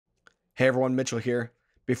Hey everyone, Mitchell here.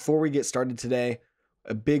 Before we get started today,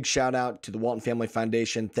 a big shout out to the Walton Family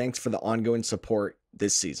Foundation. Thanks for the ongoing support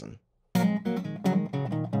this season.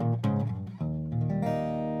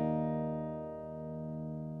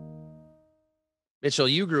 Mitchell,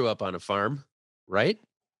 you grew up on a farm, right?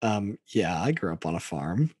 Yeah, I grew up on a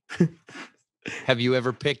farm. Have you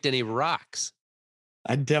ever picked any rocks?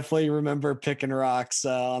 I definitely remember picking rocks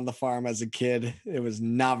on the farm as a kid. It was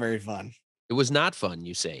not very fun. It was not fun,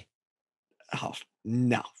 you say. Oh,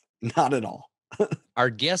 no, not at all. Our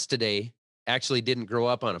guest today actually didn't grow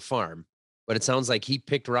up on a farm, but it sounds like he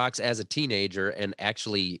picked rocks as a teenager and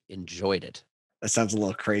actually enjoyed it. That sounds a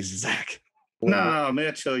little crazy, Zach. No,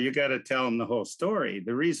 Mitchell, you got to tell him the whole story.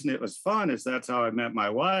 The reason it was fun is that's how I met my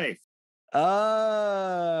wife. Oh.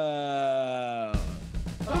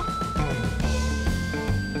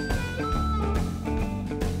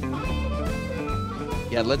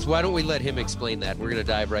 Yeah, why don't we let him explain that? We're going to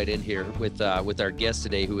dive right in here with our guest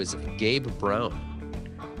today, who is Gabe Brown.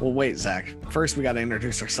 Well, wait, Zach. First, we got to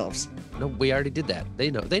introduce ourselves. No, we already did that.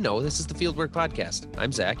 They know. This is the Fieldwork Podcast.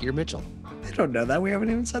 I'm Zach. You're Mitchell. They don't know that. We haven't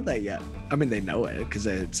even said that yet. I mean, they know it because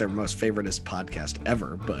it's their most favoriteest podcast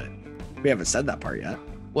ever, but we haven't said that part yet.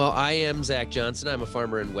 Well, I am Zach Johnson. I'm a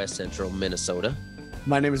farmer in West Central Minnesota.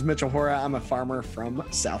 My name is Mitchell Hora. I'm a farmer from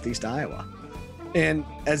Southeast Iowa. And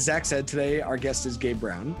as Zach said, today our guest is Gabe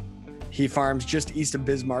Brown. He farms just east of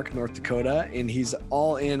Bismarck, North Dakota, and he's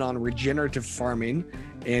all in on regenerative farming.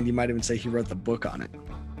 And you might even say he wrote the book on it.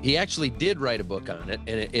 He actually did write a book on it,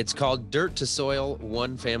 and it's called Dirt to Soil,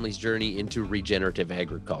 One Family's Journey into Regenerative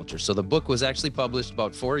Agriculture. So the book was actually published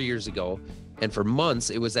about 4 years ago, and for months,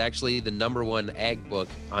 it was actually the #1 ag book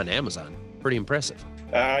on Amazon. Pretty impressive.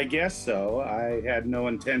 I guess so. I had no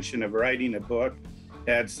intention of writing a book.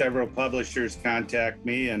 Had several publishers contact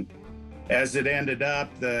me, and as it ended up,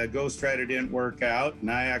 the ghostwriter didn't work out, and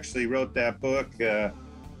I actually wrote that book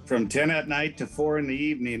from 10 at night to 4 in the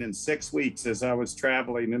evening in 6 weeks as I was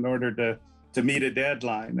traveling in order to meet a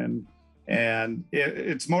deadline. And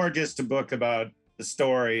it's more just a book about the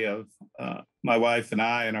story of my wife and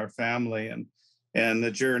I and our family and the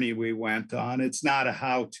journey we went on. It's not a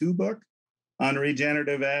how-to book on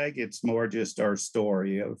regenerative ag. It's more just our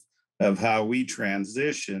story of how we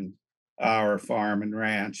transitioned our farm and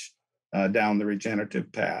ranch down the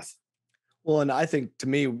regenerative path. Well, and I think to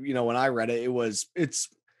me, when I read it,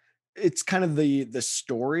 it's kind of the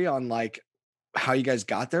story on like how you guys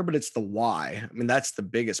got there, but it's the why. I mean, that's the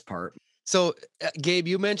biggest part. So, Gabe,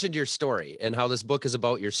 you mentioned your story and how this book is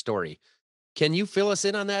about your story. Can you fill us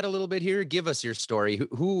in on that a little bit here? Give us your story.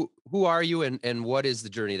 Who are you and what is the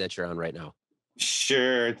journey that you're on right now?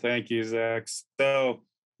 Sure. Thank you, Zach. So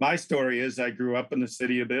my story is I grew up in the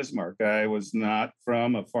city of Bismarck. I was not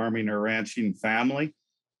from a farming or ranching family,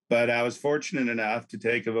 but I was fortunate enough to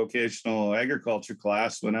take a vocational agriculture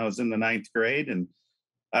class when I was in the 9th grade. And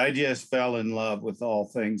I just fell in love with all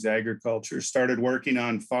things agriculture. Started working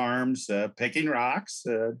on farms, picking rocks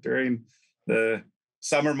during the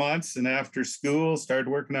summer months and after school, started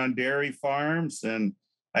working on dairy farms. And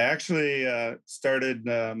I actually started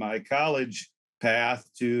my college path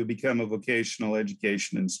to become a vocational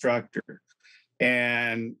education instructor.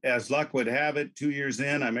 And as luck would have it, 2 years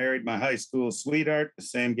in, I married my high school sweetheart, the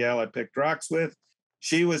same gal I picked rocks with.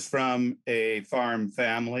 She was from a farm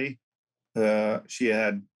family. She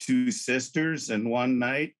had 2 sisters, and one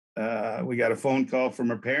night we got a phone call from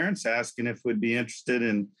her parents asking if we'd be interested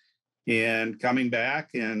in coming back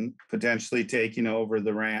and potentially taking over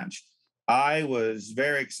the ranch. I was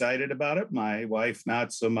very excited about it. My wife,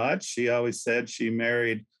 not so much. She always said she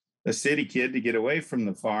married a city kid to get away from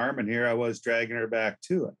the farm, and here I was dragging her back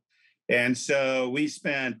to it. And so we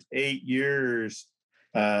spent 8 years.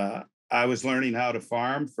 I was learning how to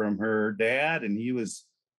farm from her dad, and he was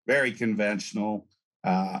very conventional.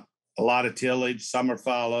 A lot of tillage, summer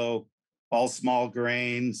fallow, all small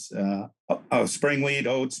grains, spring wheat,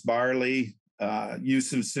 oats, barley,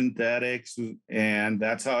 use of synthetics, and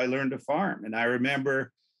that's how I learned to farm. And I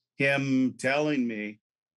remember him telling me,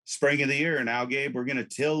 spring of the year, now, Gabe, we're going to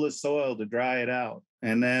till the soil to dry it out.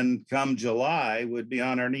 And then come July, we'd be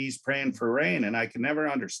on our knees praying for rain. And I could never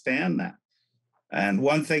understand that. And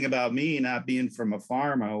one thing about me not being from a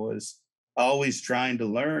farm, I was always trying to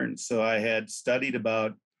learn. So I had studied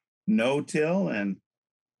about no-till, and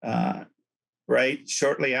right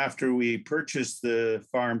shortly after we purchased the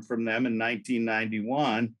farm from them in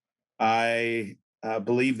 1991, I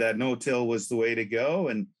believed that no-till was the way to go.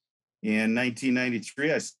 And in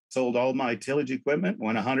 1993, I sold all my tillage equipment,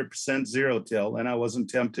 went 100% zero-till, and I wasn't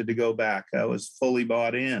tempted to go back. I was fully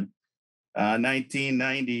bought in.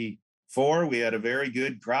 1994, 1994, we had a very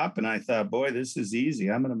good crop, and I thought, boy, this is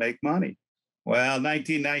easy. I'm going to make money. Well,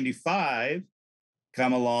 1995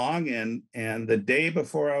 come along, and the day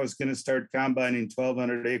before I was going to start combining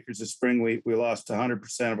 1,200 acres of spring wheat, we lost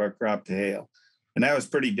 100% of our crop to hail. And that was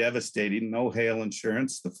pretty devastating. No hail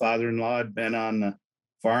insurance. The father-in-law had been on the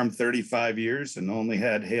farm 35 years and only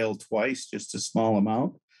had hail twice, just a small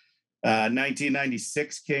amount.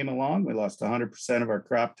 1996 came along. We lost 100% of our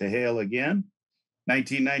crop to hail again.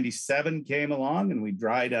 1997 came along and we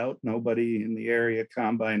dried out. Nobody in the area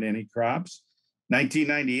combined any crops.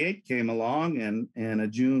 1998 came along and a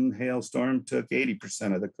June hailstorm took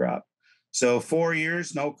 80% of the crop. So 4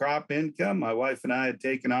 years, no crop income. My wife and I had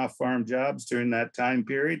taken off farm jobs during that time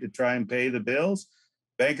period to try and pay the bills.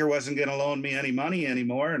 Banker wasn't going to loan me any money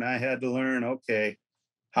anymore. And I had to learn, okay,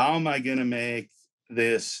 how am I going to make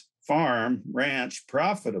this farm ranch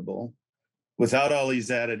profitable without all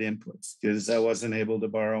these added inputs? Because I wasn't able to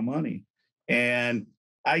borrow money. And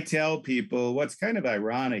I tell people what's kind of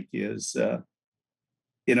ironic is,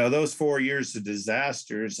 those 4 years of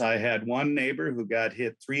disasters, I had one neighbor who got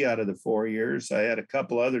hit 3 out of the 4 years. I had a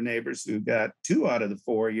couple other neighbors who got 2 out of the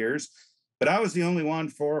 4 years, but I was the only one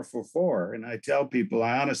 4 for 4. And I tell people,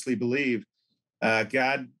 I honestly believe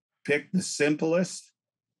God picked the simplest,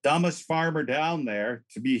 dumbest farmer down there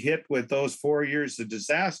to be hit with those 4 years of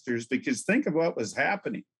disasters, because think of what was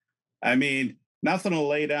happening. I mean, nothing will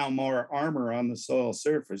lay down more armor on the soil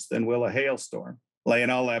surface than will a hailstorm, laying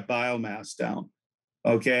all that biomass down.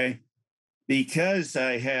 Okay. Because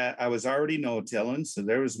I was already no-tilling. So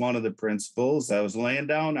there was one of the principles. I was laying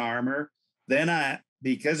down armor. Then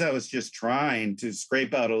because I was just trying to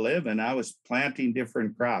scrape out a living, I was planting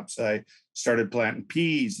different crops. I started planting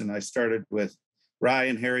peas, and I started with rye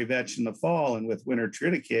and hairy vetch in the fall, and with winter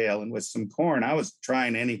triticale, and with some corn. I was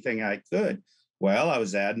trying anything I could. Well, I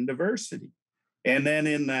was adding diversity. And then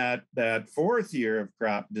in that 4th year of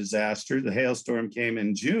crop disaster, the hailstorm came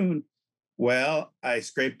in June. Well, I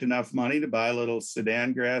scraped enough money to buy a little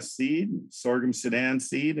Sudan grass seed, sorghum Sudan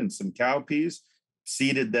seed, and some cowpeas,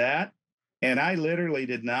 seeded that. And I literally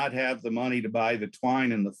did not have the money to buy the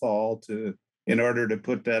twine in the fall in order to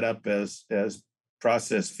put that up as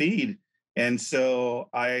processed feed. And so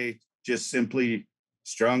I just simply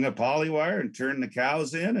strung a polywire and turned the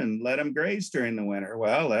cows in and let them graze during the winter.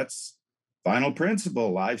 Well, that's final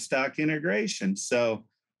principle, livestock integration. So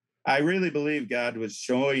I really believe God was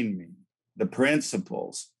showing me the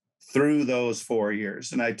principles through those 4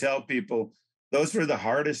 years. And I tell people those were the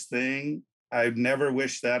hardest thing. I've never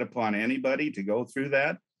wished that upon anybody, to go through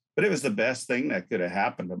that, but it was the best thing that could have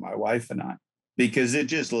happened to my wife and I, because it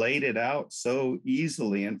just laid it out so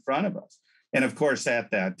easily in front of us. And of course,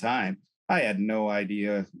 at that time, I had no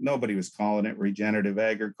idea. Nobody was calling it regenerative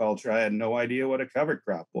agriculture. I had no idea what a cover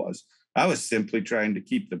crop was. I was simply trying to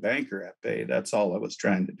keep the banker at bay. That's all I was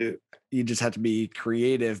trying to do. You just have to be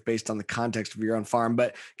creative based on the context of your own farm.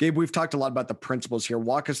 But Gabe, we've talked a lot about the principles here.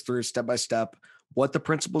 Walk us through step by step what the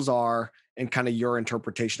principles are and kind of your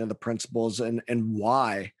interpretation of the principles and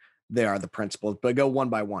why they are the principles, but go one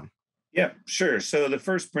by one. Yeah, sure. So the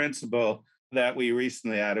first principle that we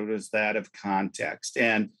recently added was that of context.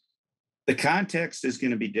 And the context is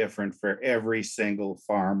going to be different for every single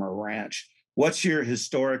farm or ranch. What's your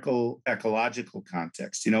historical ecological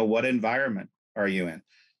context? What environment are you in?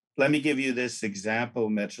 Let me give you this example,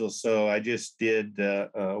 Mitchell. So I just did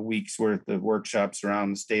a week's worth of workshops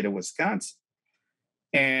around the state of Wisconsin.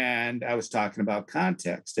 And I was talking about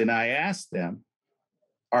context. And I asked them,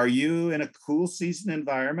 are you in a cool season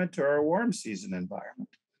environment or a warm season environment?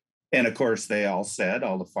 And of course, they all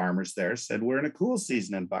the farmers there said, we're in a cool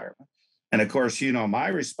season environment. And of course, my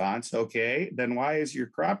response, okay, then why is your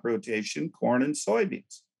crop rotation corn and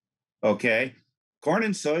soybeans? Okay, corn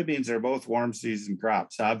and soybeans are both warm season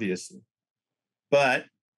crops, obviously. But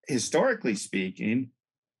historically speaking,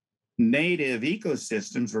 native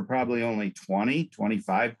ecosystems were probably only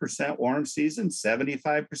 25% warm season,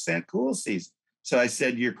 75% cool season. So I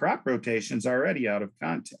said, your crop rotation's already out of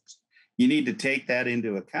context. You need to take that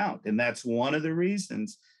into account. And that's one of the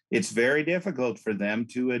reasons it's very difficult for them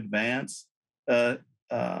to advance their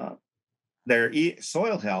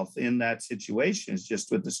soil health in that situation, is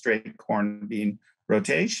just with the straight corn bean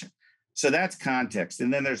rotation. So that's context.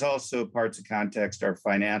 And then there's also parts of context, our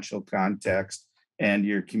financial context and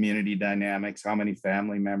your community dynamics. How many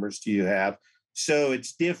family members do you have? So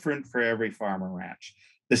it's different for every farm or ranch.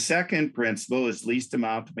 The second principle is least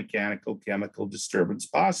amount of mechanical, chemical disturbance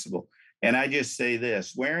possible. And I just say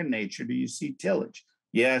this, where in nature do you see tillage?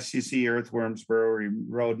 Yes, you see earthworms, burrowing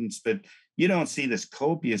rodents, but you don't see this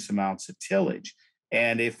copious amounts of tillage.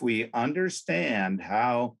 And if we understand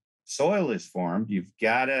how soil is formed, you've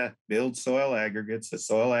got to build soil aggregates. A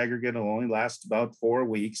soil aggregate will only last about 4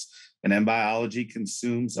 weeks, and then biology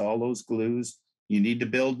consumes all those glues. You need to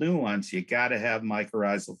build new ones. You got to have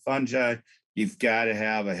mycorrhizal fungi. You've got to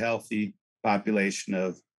have a healthy population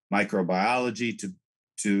of microbiology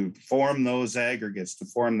to form those aggregates, to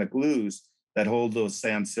form the glues that hold those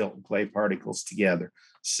sand, silt, and clay particles together.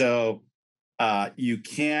 So you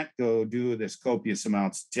can't go do this copious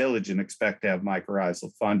amounts of tillage and expect to have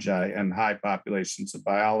mycorrhizal fungi and high populations of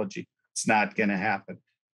biology. It's not going to happen.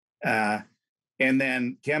 And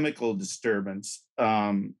then chemical disturbance.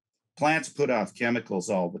 Plants put off chemicals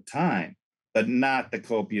all the time, but not the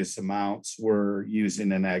copious amounts we're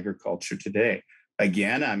using in agriculture today.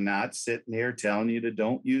 Again, I'm not sitting here telling you to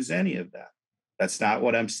don't use any of that. That's not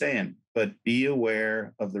what I'm saying, but be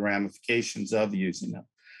aware of the ramifications of using them.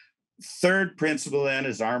 Third principle then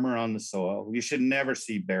is armor on the soil. You should never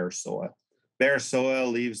see bare soil. Bare soil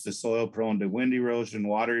leaves the soil prone to wind erosion,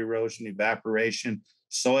 water erosion, evaporation,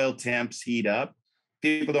 soil temps heat up.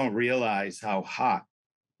 People don't realize how hot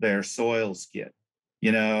their soils get.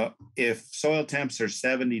 You know, if soil temps are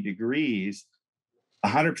 70 degrees,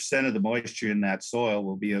 100% of the moisture in that soil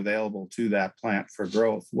will be available to that plant for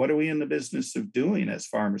growth. What are we in the business of doing as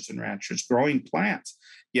farmers and ranchers? Growing plants.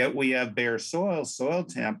 Yet we have bare soil, soil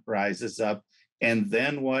temp rises up, and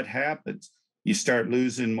then what happens? You start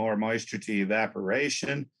losing more moisture to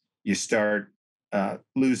evaporation, you start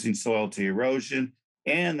losing soil to erosion,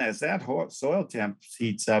 and as that soil temp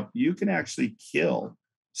heats up, you can actually kill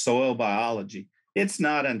soil biology. It's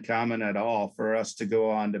not uncommon at all for us to go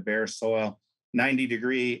on to bare soil,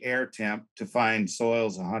 90-degree air temp, to find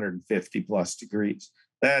soils 150 plus degrees.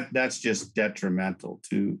 That's just detrimental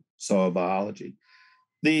to soil biology.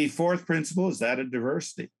 The fourth principle is that of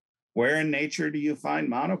diversity. Where in nature do you find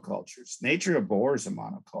monocultures? Nature abhors a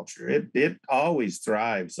monoculture. It always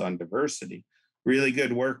thrives on diversity. Really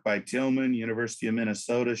good work by Tillman, University of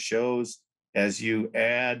Minnesota, shows as you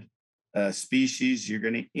add species, you're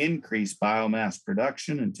going to increase biomass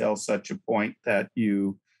production until such a point that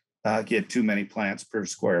you get too many plants per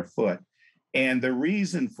square foot. And the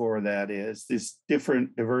reason for that is this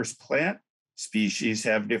different diverse plant species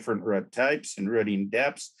have different root types and rooting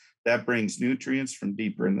depths. That brings nutrients from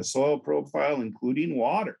deeper in the soil profile, including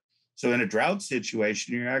water. So in a drought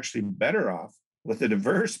situation, you're actually better off with a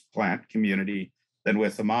diverse plant community than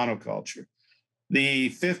with a monoculture. The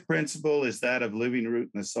fifth principle is that of living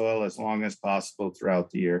root in the soil as long as possible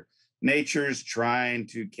throughout the year. Nature's trying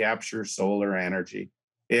to capture solar energy.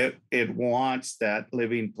 It wants that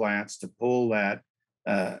living plants to pull that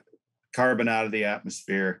carbon out of the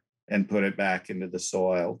atmosphere and put it back into the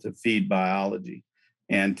soil to feed biology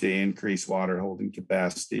and to increase water holding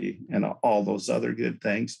capacity and all those other good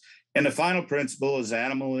things. And the final principle is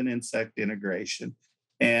animal and insect integration.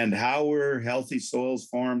 And how were healthy soils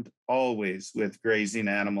formed? Always with grazing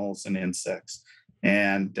animals and insects.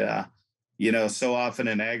 And, so often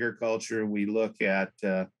in agriculture, we look at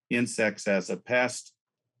insects as a pest.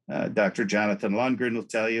 Dr. Jonathan Lundgren will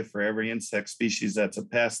tell you for every insect species that's a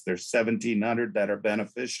pest, there's 1,700 that are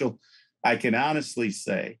beneficial. I can honestly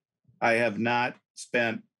say I have not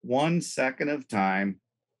spent 1 second of time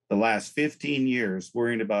the last 15 years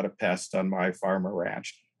worrying about a pest on my farm or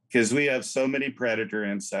ranch because we have so many predator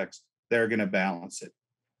insects, they're going to balance it.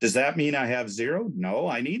 Does that mean I have zero? No,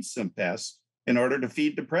 I need some pests in order to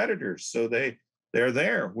feed the predators. So they're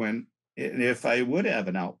there if I would have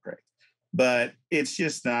an outbreak. But it's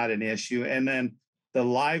just not an issue. And then the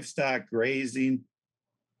livestock grazing,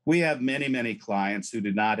 we have many, many clients who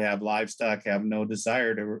do not have livestock, have no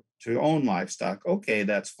desire to own livestock. Okay,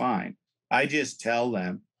 that's fine. I just tell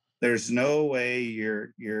them there's no way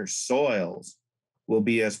your soils will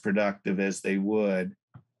be as productive as they would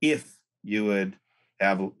if you would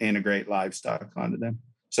integrate livestock onto them.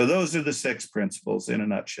 So those are the 6 principles in a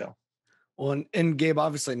nutshell. Well, and Gabe,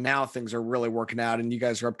 obviously now things are really working out, and you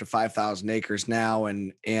guys are up to 5,000 acres now,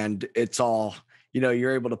 and it's all,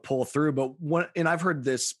 you're able to pull through. But and I've heard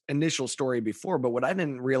this initial story before, but what I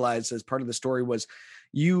didn't realize as part of the story was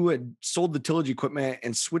you had sold the tillage equipment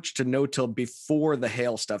and switched to no-till before the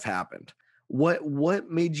hail stuff happened. What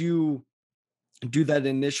made you do that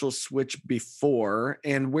initial switch before,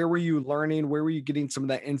 and where were you learning? Where were you getting some of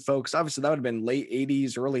that info? Because obviously that would have been late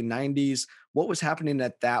 80s, early 90s. What was happening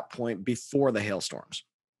at that point before the hailstorms?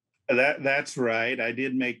 That's right. I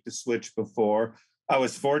did make the switch before. I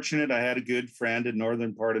was fortunate. I had a good friend in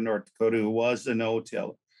northern part of North Dakota who was a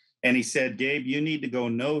no-till. And he said, Gabe, you need to go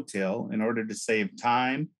no-till in order to save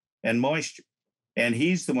time and moisture. And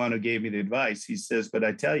he's the one who gave me the advice. He says, but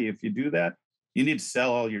I tell you, if you do that, you need to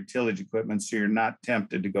sell all your tillage equipment so you're not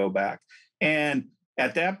tempted to go back. And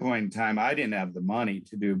at that point in time, I didn't have the money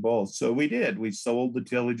to do both. So we did. We sold the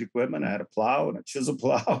tillage equipment. I had a plow and a chisel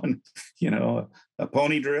plow and, a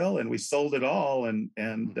pony drill, and we sold it all and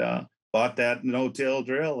bought that no-till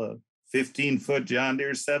drill, a 15-foot John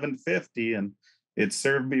Deere 750, and it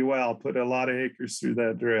served me well. Put a lot of acres through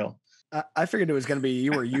that drill. I figured it was going to be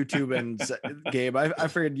you were YouTube and Gabe. I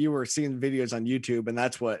figured you were seeing videos on YouTube, and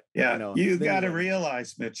that's what. Yeah, you got to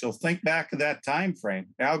realize, Mitchell. Think back to that time frame.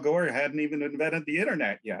 Al Gore hadn't even invented the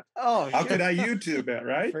internet yet. Oh, how could I YouTube it?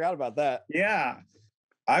 Right? I forgot about that. Yeah,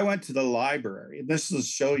 I went to the library, and this will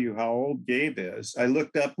show you how old Gabe is. I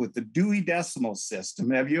looked up with the Dewey Decimal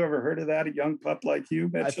System. Have you ever heard of that? A young pup like you,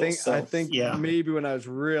 Mitchell? I think maybe when I was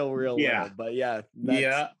real little, but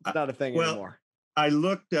it's not a thing anymore. I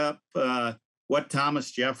looked up what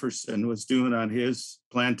Thomas Jefferson was doing on his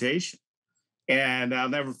plantation. And I'll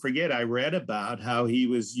never forget, I read about how he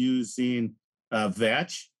was using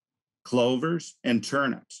vetch, clovers, and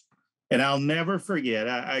turnips. And I'll never forget,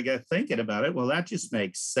 I got thinking about it. Well, that just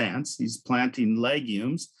makes sense. He's planting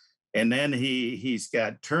legumes, and then he's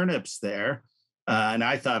got turnips there. And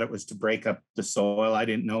I thought it was to break up the soil. I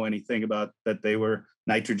didn't know anything about that they were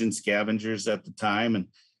nitrogen scavengers at the time.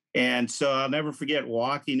 And so I'll never forget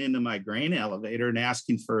walking into my grain elevator and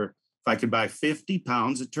asking for if I could buy 50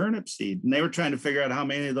 pounds of turnip seed. And they were trying to figure out how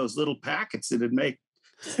many of those little packets it'd make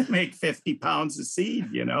 50 pounds of seed,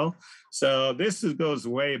 So this goes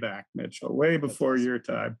way back, Mitchell, way before your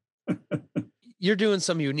time. You're doing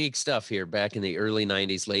some unique stuff here back in the early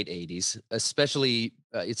 90s, late 80s, especially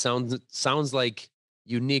it sounds like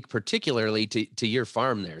unique, particularly to your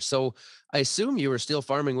farm there. So I assume you were still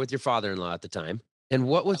farming with your father-in-law at the time. And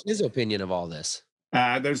what was his opinion of all this?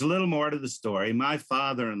 There's a little more to the story. My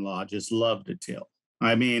father-in-law just loved to till.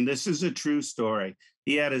 I mean, this is a true story.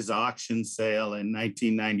 He had his auction sale in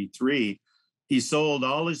 1993. He sold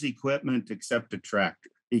all his equipment except a tractor.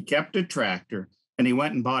 He kept a tractor, and he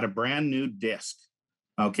went and bought a brand new disc,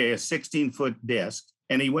 a 16-foot disc,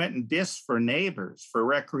 and he went and disced for neighbors for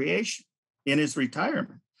recreation in his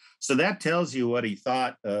retirement. So that tells you what he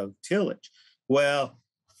thought of tillage. Well,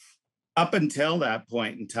 up until that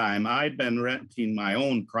point in time, I'd been renting my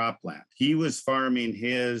own cropland. He was farming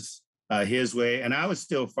his way, and I was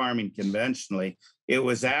still farming conventionally. It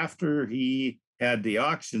was after he had the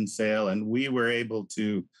auction sale, and we were able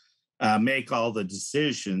to make all the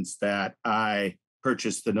decisions that I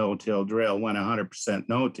purchased the no-till drill, went 100%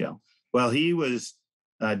 no-till. Well, he was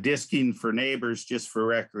disking for neighbors just for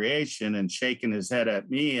recreation and shaking his head at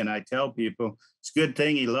me. And I tell people, it's a good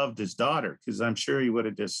thing he loved his daughter, because I'm sure he would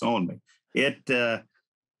have disowned me.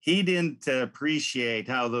 He didn't appreciate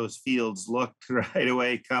how those fields looked right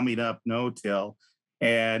away coming up no-till.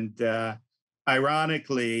 And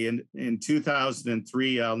ironically, in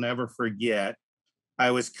 2003, I'll never forget,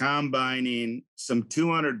 I was combining some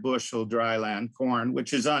 200 bushel dryland corn,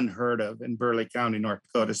 which is unheard of in Burleigh County, North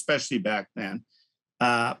Dakota, especially back then.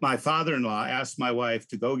 My father-in-law asked my wife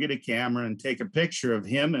to go get a camera and take a picture of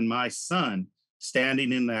him and my son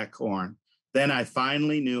standing in that corn. Then I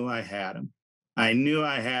finally knew I had him. I knew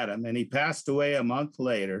I had him, and he passed away a month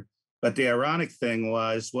later. But the ironic thing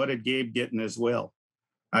was, what did Gabe get in his will?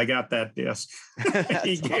 I got that disc.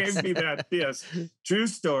 He gave me that disc. True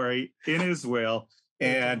story, in his will.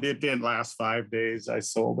 And it didn't last 5 days. I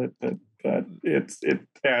sold it, but it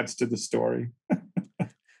adds to the story.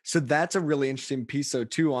 So that's a really interesting piece, though,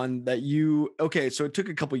 too, on that so it took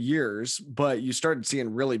a couple years, but you started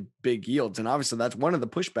seeing really big yields. And obviously that's one of the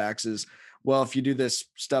pushbacks is, well, if you do this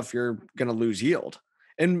stuff, you're going to lose yield.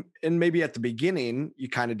 And maybe at the beginning you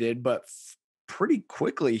kind of did, but pretty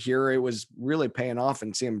quickly here, it was really paying off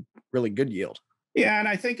and seeing really good yield. Yeah, and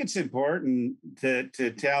I think it's important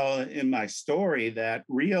to tell in my story that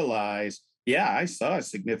realize, I saw a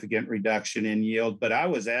significant reduction in yield, but I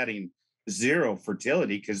was adding zero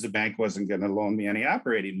fertility because the bank wasn't going to loan me any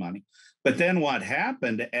operating money. But then what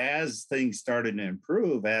happened as things started to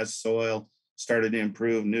improve, as soil started to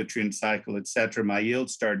improve, nutrient cycle, et cetera, my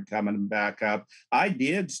yield started coming back up. I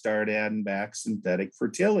did start adding back synthetic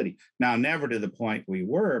fertility. Now, never to the point we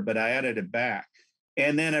were, but I added it back.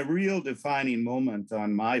 And then a real defining moment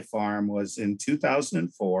on my farm was in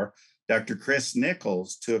 2004. Dr. Chris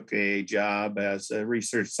Nichols took a job as a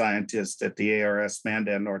research scientist at the ARS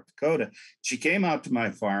Mandan, North Dakota. She came out to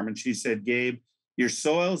my farm and she said, Gabe, your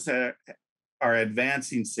soils are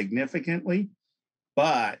advancing significantly,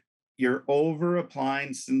 but you're over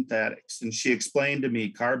applying synthetics. And she explained to me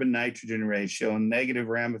carbon nitrogen ratio and negative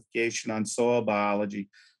ramification on soil biology.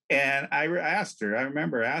 And I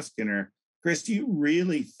remember asking her, Chris, do you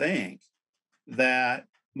really think that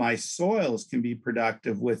my soils can be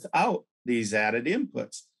productive without these added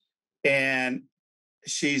inputs? And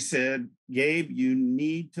she said, Gabe, you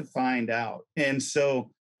need to find out. And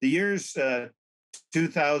so the years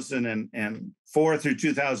 2004 through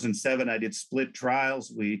 2007, I did split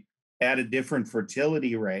trials. We added different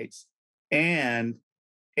fertility rates. And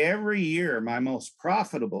every year, my most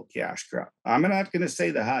profitable cash crop, I'm not going to say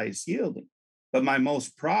the highest yielding, but my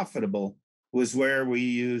most profitable was where we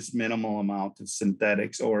used minimal amount of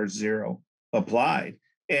synthetics or zero applied.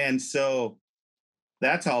 And so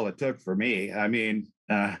that's all it took for me. I mean,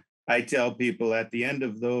 I tell people at the end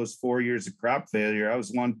of those 4 years of crop failure, I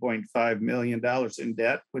was $1.5 million in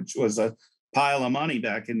debt, which was a pile of money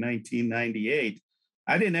back in 1998.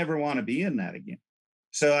 I didn't ever want to be in that again.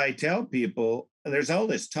 So I tell people there's all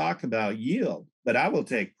this talk about yield, but I will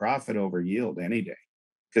take profit over yield any day,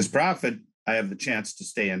 because profit, I have the chance to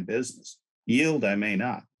stay in business. Yield, I may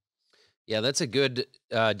not. Yeah, that's a good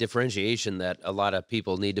differentiation that a lot of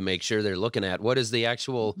people need to make sure they're looking at. What is the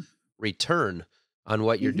actual return on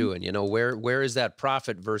what you're Mhm. doing? You know, where is that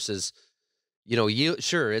profit versus, you know, yield?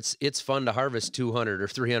 Sure, it's fun to harvest 200 or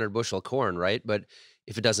 300 bushel corn, right? But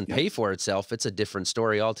if it doesn't Yep. pay for itself, it's a different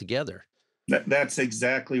story altogether. That's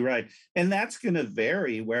exactly right. And that's going to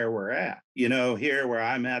vary where we're at. You know, here where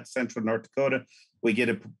I'm at, central North Dakota, we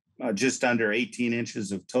get just under 18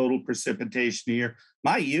 inches of total precipitation a year.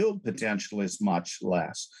 My yield potential is much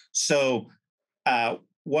less. So,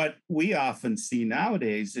 what we often see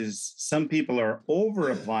nowadays is some people are over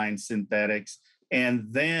applying synthetics, and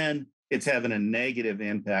then it's having a negative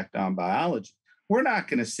impact on biology. We're not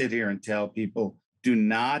going to sit here and tell people do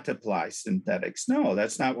not apply synthetics. No,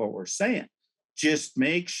 that's not what we're saying. Just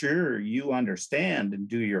make sure you understand and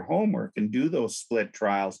do your homework and do those split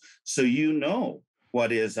trials so you know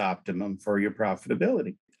what is optimum for your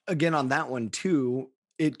profitability. Again, on that one too,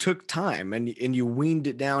 it took time and you weaned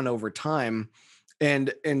it down over time.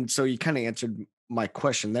 And so you kind of answered my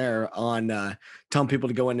question there on telling people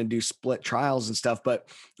to go in and do split trials and stuff. But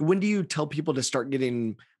when do you tell people to start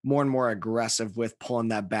getting more and more aggressive with pulling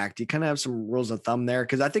that back? Do you kind of have some rules of thumb there?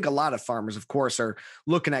 Because I think a lot of farmers, of course, are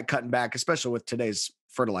looking at cutting back, especially with today's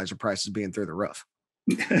fertilizer prices being through the roof.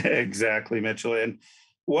 Exactly, Mitchell. And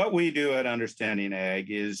what we do at Understanding Ag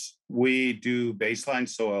is we do baseline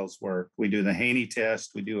soils work. We do the Haney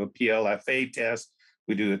test. We do a PLFA test.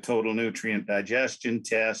 We do a total nutrient digestion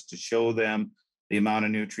test to show them the amount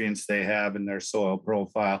of nutrients they have in their soil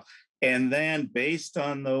profile. And then based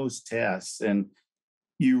on those tests, and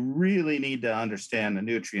you really need to understand the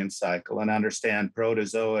nutrient cycle and understand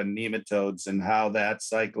protozoa and nematodes and how that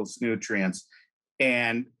cycles nutrients.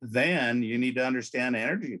 And then you need to understand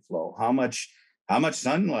energy flow. How much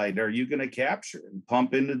sunlight are you going to capture and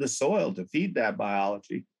pump into the soil to feed that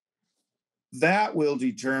biology? That will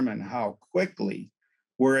determine how quickly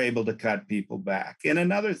we're able to cut people back. And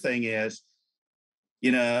another thing is,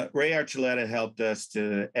 Ray Archuleta helped us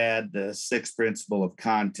to add the sixth principle of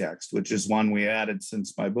context, which is one we added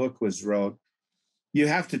since my book was wrote. You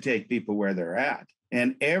have to take people where they're at.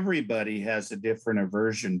 And everybody has a different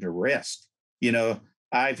aversion to risk.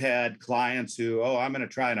 I've had clients who, I'm going to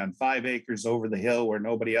try it on 5 acres over the hill where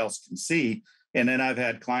nobody else can see. And then I've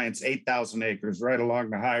had clients 8,000 acres right along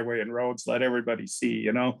the highway and roads, let everybody see,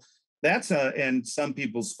 and some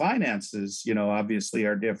people's finances, obviously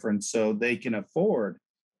are different. So they can afford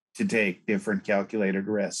to take different calculated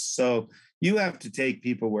risks. So you have to take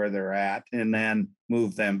people where they're at and then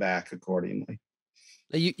move them back accordingly.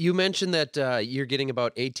 You mentioned that you're getting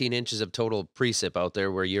about 18 inches of total precip out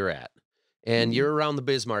there where you're at, and Mhm. you're around the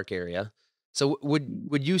Bismarck area. So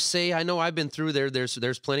would you say, I know I've been through there.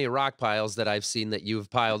 There's plenty of rock piles that I've seen that you've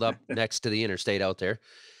piled up next to the interstate out there.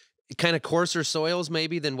 Kind of coarser soils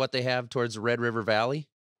maybe than what they have towards Red River Valley.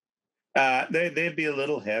 They'd be a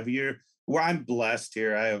little heavier. Where I'm blessed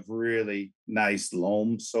here, I have really nice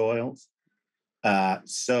loam soils.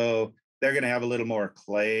 So they're going to have a little more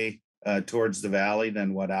clay towards the valley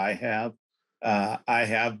than what I have. I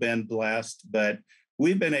have been blessed, but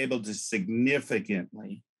we've been able to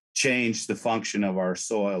significantly change the function of our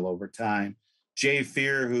soil over time. Jay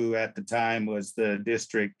Fear, who at the time was the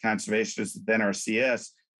district conservationist at NRCS,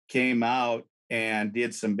 came out and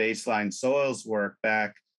did some baseline soils work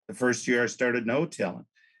back the first year I started no-tilling.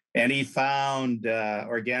 And he found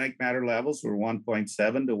organic matter levels were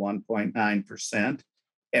 1.7 to 1.9%.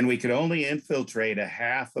 And we could only infiltrate a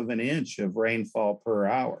half of an inch of rainfall per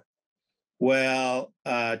hour. Well,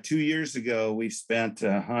 2 years ago, we spent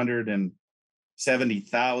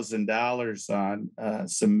 $170,000 on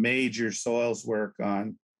some major soils work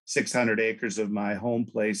on 600 acres of my home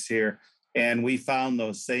place here. And we found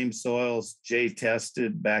those same soils Jay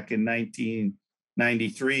tested back in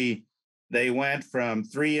 1993. They went from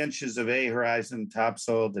 3 inches of A horizon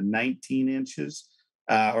topsoil to 19 inches.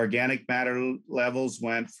 Organic matter levels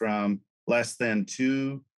went from less than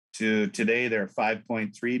 2 to today they're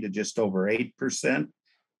 5.3 to just over 8%.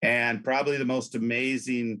 And probably the most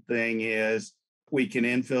amazing thing is we can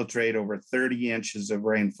infiltrate over 30 inches of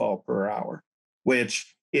rainfall per hour,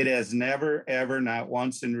 which it has never, ever, not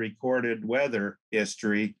once in recorded weather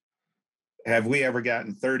history have we ever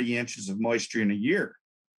gotten 30 inches of moisture in a year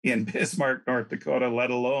in Bismarck, North Dakota, let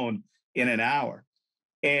alone in an hour.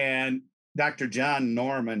 And Dr. John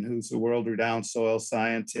Norman, who's a world-renowned soil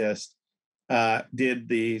scientist, did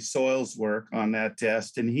the soils work on that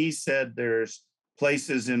test. And he said there's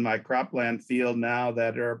places in my cropland field now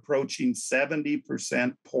that are approaching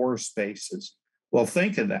 70% pore spaces. Well,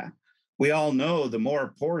 think of that. We all know the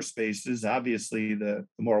more pore spaces, obviously, the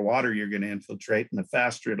more water you're going to infiltrate and the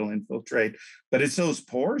faster it'll infiltrate. But it's those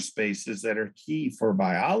pore spaces that are key for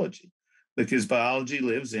biology, because biology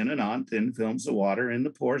lives in and on thin films of water in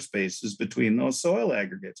the pore spaces between those soil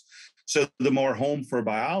aggregates. So the more home for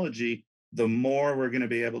biology, the more we're going to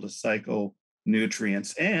be able to cycle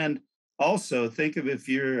nutrients. And also think of if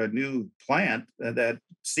you're a new plant, that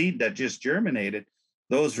seed that just germinated,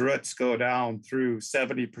 those roots go down through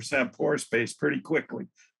 70% pore space pretty quickly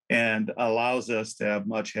and allows us to have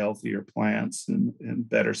much healthier plants and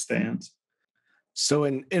better stands. So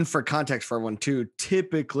in for context for everyone too,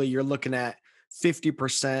 typically you're looking at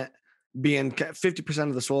 50% being 50%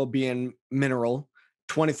 of the soil being mineral,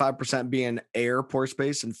 25% being air pore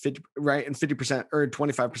space, and 50% or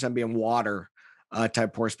 25% being water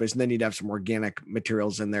type pore space. And then you'd have some organic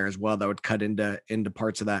materials in there as well that would cut into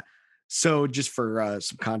parts of that. So just for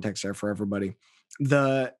some context there for everybody,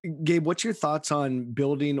 Gabe, what's your thoughts on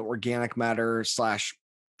building organic matter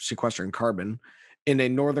 / sequestering carbon in a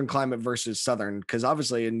northern climate versus southern? Because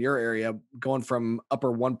obviously in your area, going from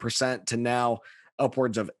upper 1% to now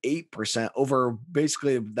upwards of 8% over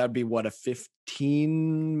basically that'd be what, a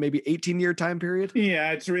 15, maybe 18-year time period?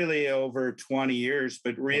 Yeah, it's really over 20 years,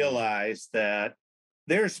 but realize that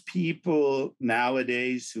there's people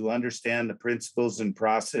nowadays who understand the principles and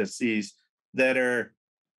processes that are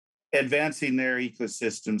advancing their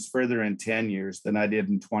ecosystems further in 10 years than I did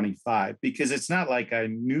in 25, because it's not like I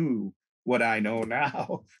knew what I know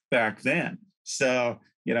now back then. So,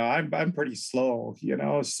 I'm pretty slow,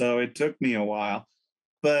 so it took me a while.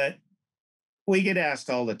 But we get asked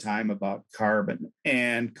all the time about carbon,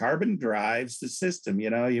 and carbon drives the system.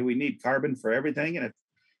 We need carbon for everything, and it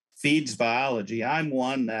feeds biology. I'm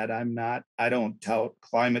one that I don't tout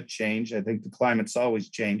climate change. I think the climate's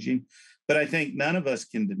always changing, but I think none of us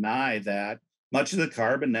can deny that much of the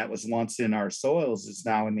carbon that was once in our soils is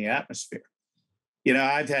now in the atmosphere.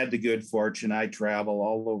 I've had the good fortune. I travel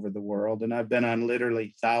all over the world, and I've been on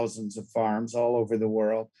literally thousands of farms all over the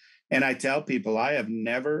world. And I tell people I have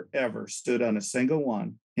never, ever stood on a single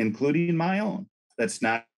one, including my own, that's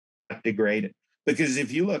not degraded. Because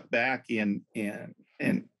if you look back and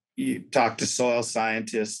you talk to soil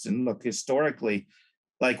scientists and look historically,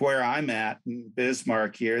 like where I'm at in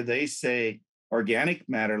Bismarck here, they say organic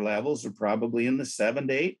matter levels are probably in the 7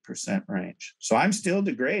 to 8% range. So I'm still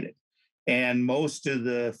degraded. And most of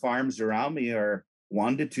the farms around me are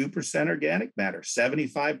 1 to 2% organic matter.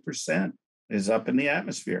 75% is up in the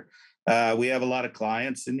atmosphere. We have a lot of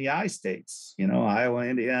clients in the I states, Iowa,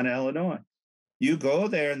 Indiana, Illinois. You go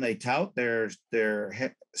there and they tout their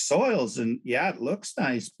soils, and yeah, it looks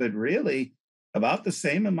nice, but really about the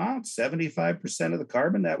same amount, 75% of the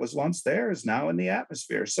carbon that was once there is now in the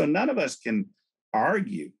atmosphere. So none of us can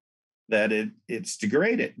argue that it's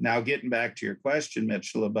degraded. Now, getting back to your question,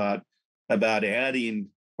 Mitchell, about adding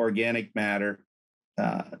organic matter,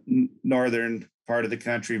 northern part of the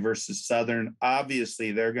country versus southern,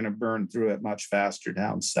 obviously they're going to burn through it much faster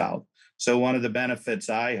down south. So one of the benefits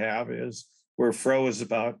I have is we're froze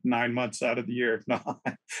about 9 months out of the year. No,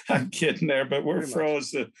 I'm kidding there, but we're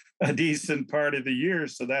froze a decent part of the year.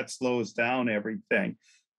 So that slows down everything.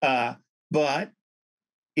 But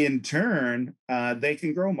in turn, they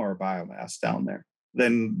can grow more biomass down there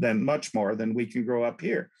than much more than we can grow up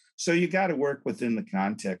here. So you got to work within the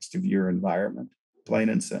context of your environment, plain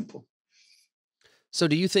and simple. So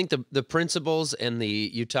do you think the principles and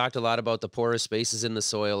you talked a lot about the porous spaces in the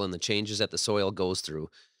soil and the changes that the soil goes through.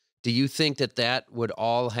 Do you think that would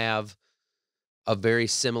all have a very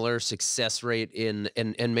similar success rate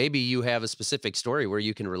and maybe you have a specific story where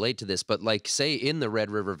you can relate to this, but like say in the Red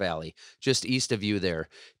River Valley, just east of you there,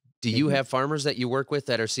 do you have farmers that you work with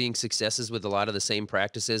that are seeing successes with a lot of the same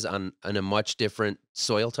practices on a much different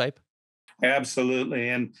soil type? Absolutely.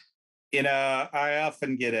 And, I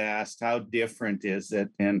often get asked, how different is it?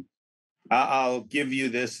 And I'll give you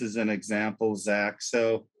this as an example, Zach.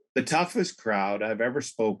 So The toughest crowd I've ever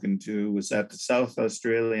spoken to was at the South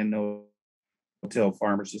Australian No-Till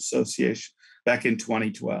Farmers Association back in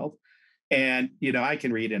 2012. And, I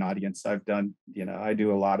can read an audience. I've done, I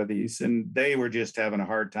do a lot of these, and they were just having a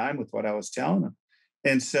hard time with what I was telling them.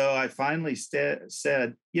 And so I finally said,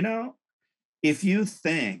 if you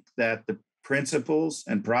think that the principles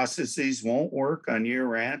and processes won't work on your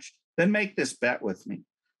ranch, then make this bet with me.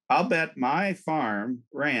 I'll bet my farm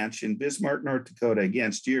ranch in Bismarck, North Dakota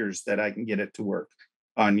against yours that I can get it to work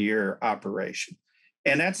on your operation.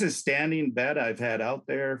 And that's a standing bet I've had out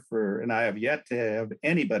there and I have yet to have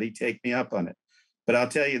anybody take me up on it. But I'll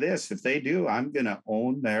tell you this, if they do, I'm going to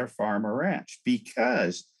own their farm or ranch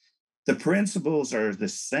because the principles are the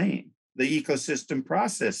same. The ecosystem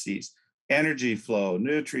processes, energy flow,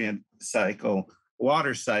 nutrient cycle,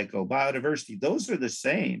 water cycle, biodiversity, those are the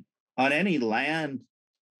same on any land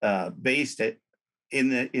based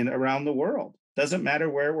in around the world. Doesn't matter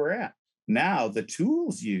where we're at. Now, the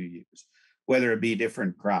tools you use, whether it be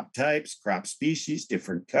different crop types, crop species,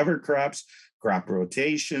 different cover crops, crop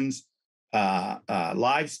rotations,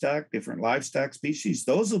 livestock, different livestock species,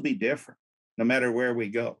 those will be different no matter where we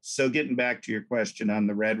go. So getting back to your question on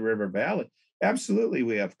the Red River Valley, absolutely,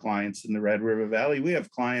 we have clients in the Red River Valley. We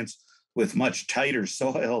have clients with much tighter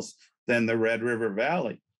soils than the Red River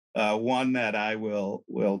Valley. One that I will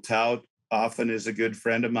tout often is a good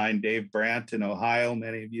friend of mine, Dave Brandt in Ohio.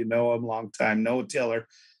 Many of you know him, longtime no-tiller.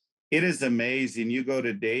 It is amazing. You go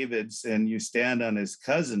to David's and you stand on his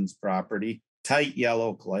cousin's property, tight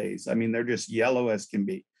yellow clays. I mean, they're just yellow as can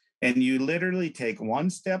be. And you literally take one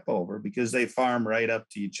step over because they farm right up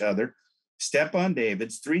to each other, step on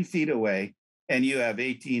David's 3 feet away, and you have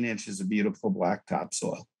 18 inches of beautiful black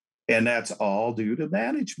topsoil. And that's all due to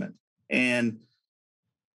management. And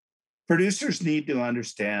producers need to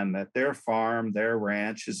understand that their farm, their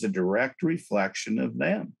ranch is a direct reflection of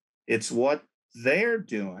them. It's what they're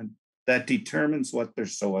doing that determines what their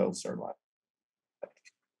soils are like.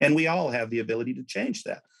 And we all have the ability to change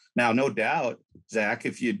that. Now, no doubt, Zach,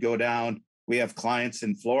 if you'd go down, we have clients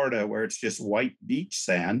in Florida where it's just white beach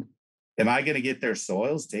sand. Am I going to get their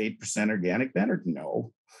soils to 8% organic matter?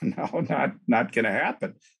 No, not going to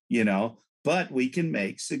happen, but we can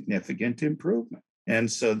make significant improvement.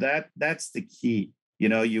 And so that's the key.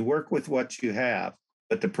 You work with what you have,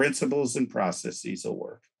 but the principles and processes will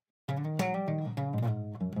work.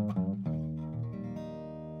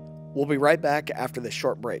 We'll be right back after this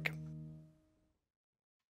short break.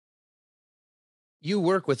 You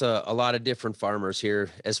work with a lot of different farmers here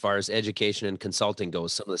as far as education and consulting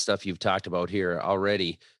goes, some of the stuff you've talked about here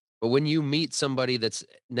already. But when you meet somebody that's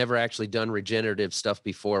never actually done regenerative stuff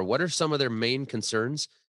before, what are some of their main concerns?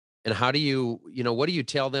 And how do what do you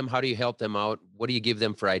tell them? How do you help them out? What do you give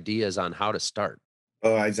them for ideas on how to start?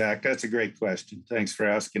 Oh, Isaac, that's a great question. Thanks for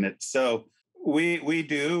asking it. So we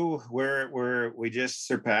just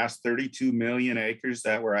surpassed 32 million acres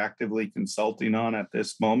that we're actively consulting on at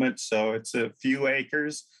this moment. So it's a few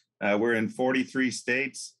acres. We're in 43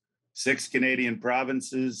 states, 6 Canadian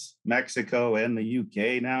provinces, Mexico, and the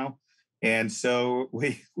UK now. And so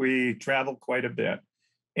we travel quite a bit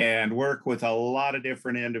and work with a lot of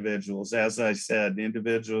different individuals. As I said,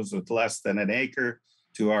 individuals with less than an acre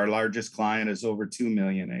to our largest client is over 2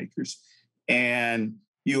 million acres. And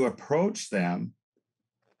you approach them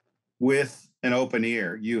with an open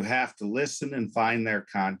ear. You have to listen and find their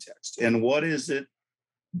context. And what is it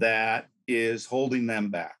that is holding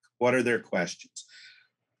them back? What are their questions?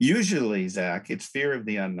 Usually, Zach, it's fear of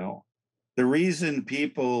the unknown. The reason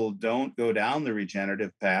people don't go down the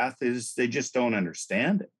regenerative path is they just don't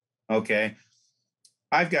understand it. Okay.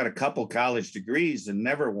 I've got a couple college degrees and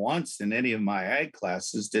never once in any of my ag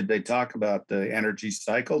classes did they talk about the energy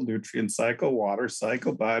cycle, nutrient cycle, water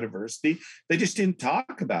cycle, biodiversity. They just didn't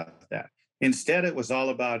talk about that. Instead, it was all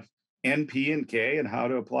about NP and K and how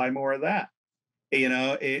to apply more of that. They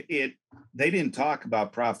didn't talk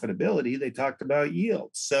about profitability. They talked about yield.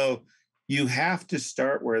 So you have to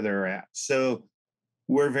start where they're at. So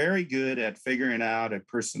we're very good at figuring out a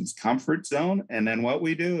person's comfort zone. And then what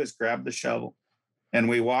we do is grab the shovel. And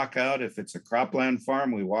we walk out, if it's a cropland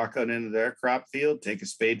farm, we walk out into their crop field, take a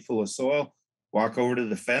spade full of soil, walk over to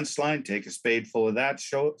the fence line, take a spade full of that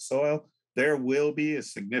soil. There will be a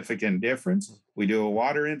significant difference. We do a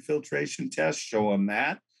water infiltration test, show them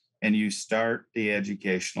that, and you start the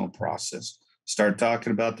educational process. Start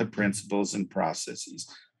talking about the principles and processes.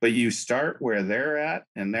 But you start where they're at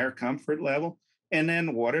and their comfort level, and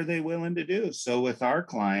then what are they willing to do? So with our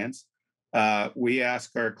clients, we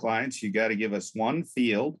ask our clients, you got to give us one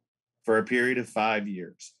field for a period of 5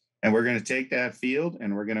 years. And we're going to take that field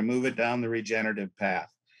and we're going to move it down the regenerative path.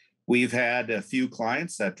 We've had a few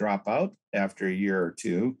clients that drop out after a year or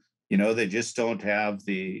two. You know, they just don't have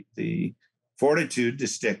the fortitude to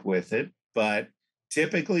stick with it. But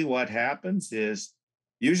typically what happens is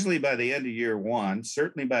usually by the end of year one,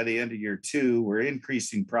 certainly by the end of year two, we're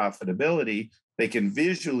increasing profitability. They can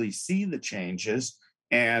visually see the changes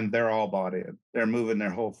and they're all bought in. They're moving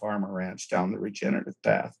their whole farm or ranch down the regenerative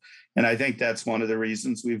path. And I think that's one of the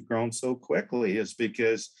reasons we've grown so quickly is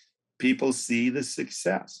because people see the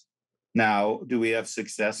success. Now, do we have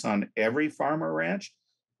success on every farm or ranch?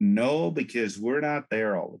 No, because we're not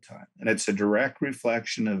there all the time. And it's a direct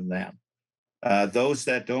reflection of them. Those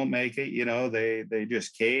that don't make it, you know, they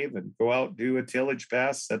just cave and go out, do a tillage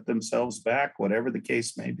pass, set themselves back, whatever the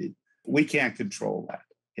case may be. We can't control that.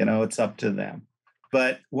 You know, it's up to them.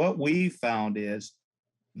 But what we found is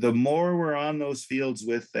the more we're on those fields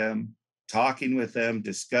with them, talking with them,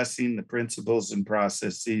 discussing the principles and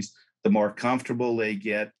processes, the more comfortable they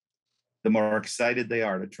get, the more excited they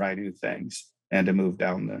are to try new things and to move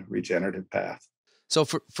down the regenerative path. So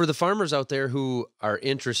for the farmers out there who are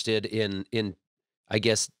interested in I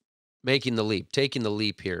guess making the leap, taking the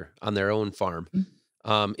leap here on their own farm,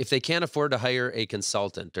 if they can't afford to hire a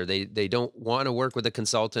consultant or they don't want to work with a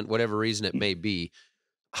consultant, whatever reason it may be,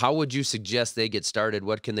 how would you suggest they get started?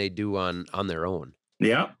 What can they do on their own?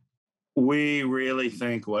 Yeah. We really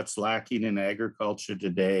think what's lacking in agriculture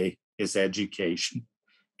today is education.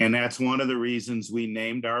 And that's one of the reasons we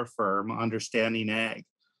named our firm Understanding Ag.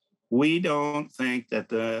 We don't think that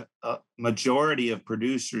the majority of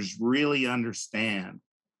producers really understand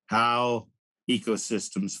how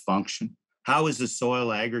ecosystems function. How is the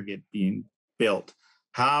soil aggregate being built?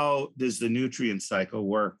 How does the nutrient cycle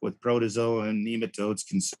work with protozoa and nematodes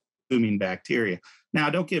consuming bacteria? Now,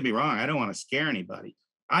 don't get me wrong, I don't want to scare anybody.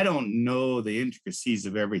 I don't know the intricacies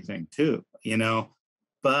of everything too, you know,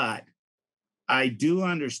 but I do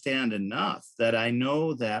understand enough that I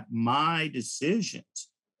know that my decisions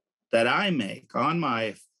that I make on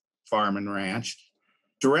my farm and ranch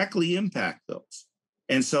directly impact those.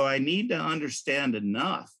 And so I need to understand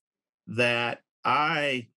enough that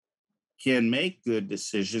I can make good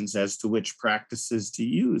decisions as to which practices to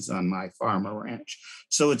use on my farm or ranch.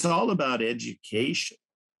 So it's all about education.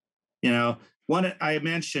 You know, I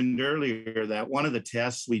mentioned earlier that one of the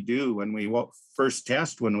tests we do when we first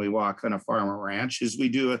test when we walk on a farm or ranch is we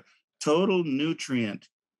do a total nutrient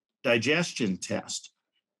digestion test.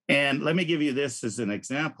 And let me give you this as an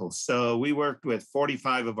example. So we worked with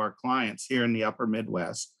 45 of our clients here in the upper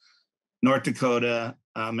Midwest, North Dakota,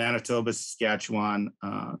 Manitoba, Saskatchewan,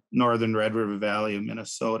 northern Red River Valley of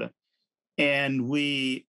Minnesota. And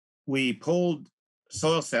we pulled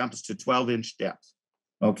soil samples to 12-inch depth,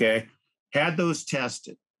 okay? Had those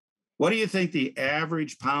tested. What do you think the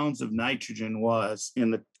average pounds of nitrogen was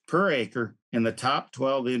per acre in the top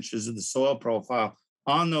 12 inches of the soil profile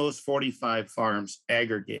on those 45 farms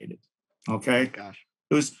aggregated? Okay. Oh, gosh.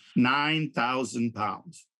 It was 9,000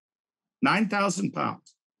 pounds. 9,000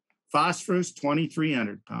 pounds. Phosphorus,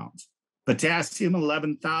 2,300 pounds. Potassium,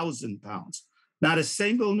 11,000 pounds. Not a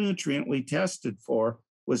single nutrient we tested for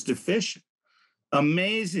was deficient.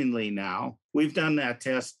 Amazingly now, we've done that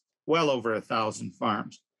test well over 1,000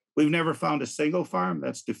 farms. We've never found a single farm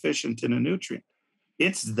that's deficient in a nutrient.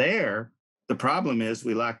 It's there. The problem is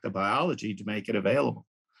we lack the biology to make it available.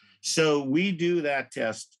 So we do that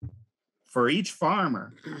test for each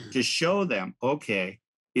farmer to show them, okay,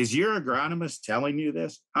 is your agronomist telling you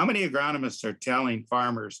this? How many agronomists are telling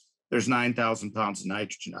farmers there's 9,000 pounds of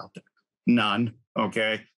nitrogen out there? None,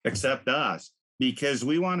 okay, except us, because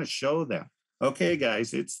we want to show them, okay,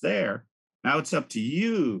 guys, it's there. Now it's up to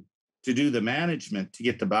you to do the management to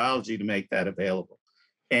get the biology to make that available.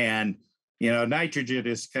 And, you know, nitrogen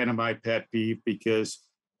is kind of my pet peeve because,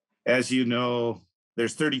 as you know,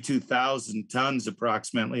 there's 32,000 tons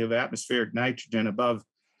approximately of atmospheric nitrogen above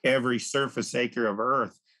every surface acre of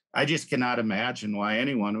Earth. I just cannot imagine why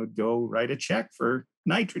anyone would go write a check for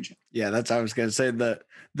nitrogen. Yeah, that's what I was going to say. The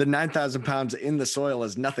 9,000 pounds in the soil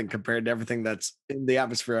is nothing compared to everything that's in the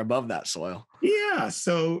atmosphere above that soil. Yeah.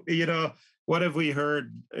 So, you know, what have we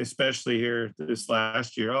heard, especially here this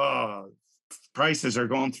last year? Oh, prices are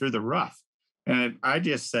going through the rough. And I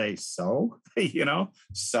just say, so, you know,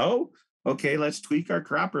 so, okay, let's tweak our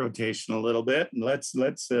crop rotation a little bit and let's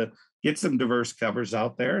get some diverse covers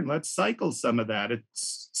out there and let's cycle some of that.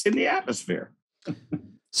 It's in the atmosphere.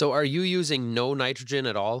 So are you using no nitrogen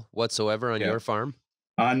at all whatsoever on your farm?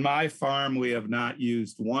 On my farm, we have not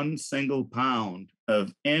used one single pound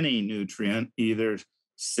of any nutrient, either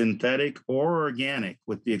synthetic or organic,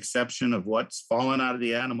 with the exception of what's fallen out of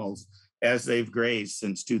the animals as they've grazed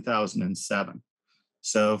since 2007.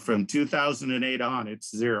 So from 2008 on,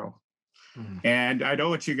 it's 0. Mhm. And I know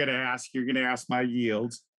what you're going to ask. You're going to ask my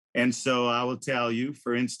yields. And so I will tell you,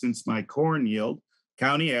 for instance, my corn yield,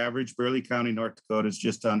 county average, Burley County, North Dakota is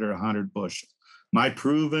just under 100 bushel. My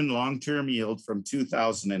proven long-term yield from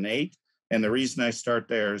 2008, and the reason I start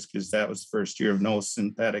there is because that was the first year of no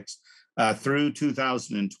synthetics, through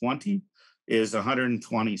 2020 is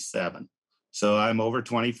 127. So I'm over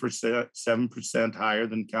 7% higher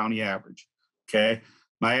than county average. Okay.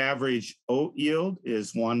 My average oat yield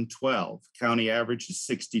is 112. County average is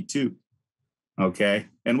 62. Okay.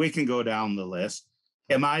 And we can go down the list.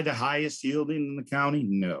 Am I the highest yielding in the county?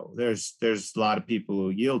 No. There's a lot of people who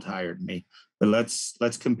yield higher than me. But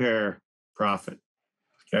let's compare profit.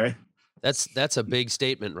 Okay. That's a big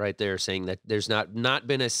statement right there, saying that there's not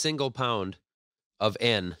been a single pound of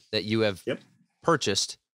N that you have Yep.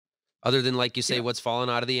 purchased, other than, like you say, Yeah. what's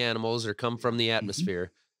fallen out of the animals or come from the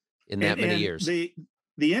atmosphere in that And, many and years. the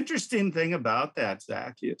interesting thing about that,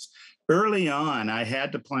 Zach, is early on, I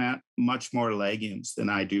had to plant much more legumes than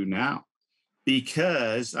I do now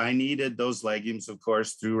because I needed those legumes, of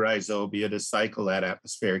course, through rhizobia to cycle that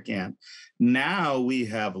atmospheric N. Now we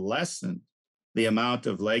have lessened the amount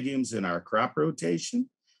of legumes in our crop rotation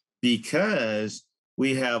because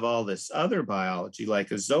we have all this other biology like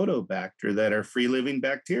azotobacter that are free living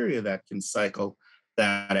bacteria that can cycle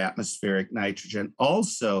that atmospheric nitrogen.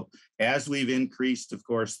 Also, as we've increased, of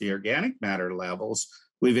course, the organic matter levels,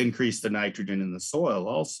 we've increased the nitrogen in the soil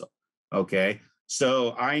also. Okay.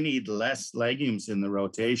 So I need less legumes in the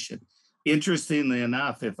rotation. Interestingly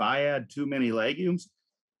enough, if I add too many legumes,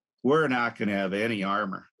 we're not going to have any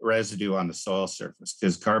armor residue on the soil surface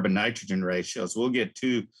because carbon nitrogen ratios will get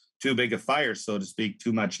too big a fire, so to speak,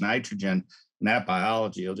 too much nitrogen, and that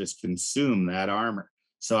biology will just consume that armor.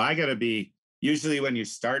 So I got to be, usually when you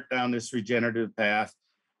start down this regenerative path,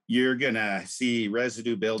 you're going to see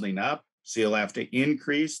residue building up. So you'll have to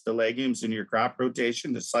increase the legumes in your crop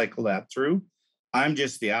rotation to cycle that through. I'm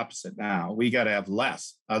just the opposite now. We got to have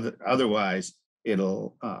less. Otherwise,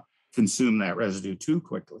 it'll consume that residue too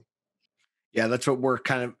quickly. Yeah, that's what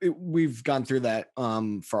we've gone through that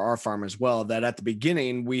for our farm as well. That at the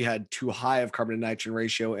beginning we had too high of carbon to nitrogen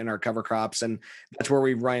ratio in our cover crops, and that's where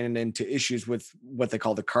we ran into issues with what they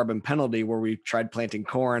call the carbon penalty, where we tried planting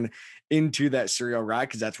corn into that cereal rye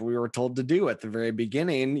because that's what we were told to do at the very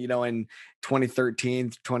beginning, in 2013,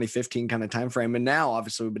 2015 kind of time frame. And now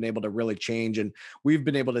obviously we've been able to really change, and we've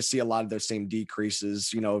been able to see a lot of those same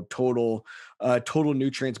decreases, total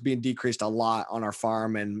nutrients being decreased a lot on our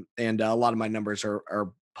farm, and a lot of my numbers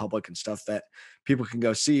are public and stuff that people can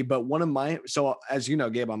go see. But so as you know,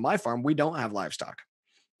 Gabe, on my farm, we don't have livestock.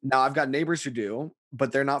 Now I've got neighbors who do,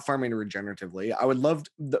 but they're not farming regeneratively. I would love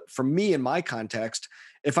for me in my context,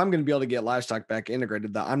 if I'm going to be able to get livestock back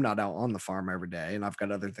integrated, that I'm not out on the farm every day and I've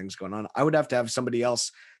got other things going on, I would have to have somebody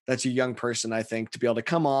else that's a young person, I think, to be able to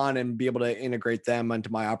come on and be able to integrate them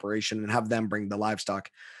into my operation and have them bring the livestock.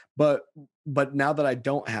 But now that I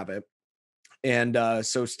don't have it, and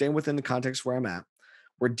so staying within the context where I'm at,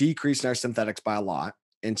 we're decreasing our synthetics by a lot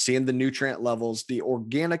and seeing the nutrient levels, the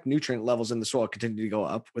organic nutrient levels in the soil continue to go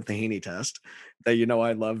up with the Haney test that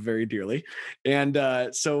I love very dearly. And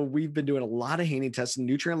so we've been doing a lot of Haney tests, and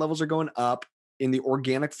nutrient levels are going up in the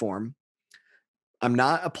organic form. I'm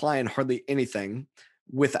not applying hardly anything.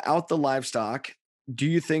 Without the livestock, do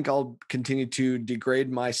you think I'll continue to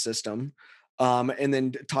degrade my system? And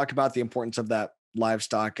then talk about the importance of that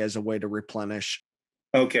livestock as a way to replenish.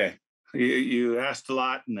 Okay. You asked a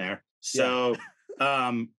lot in there. So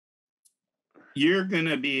you're going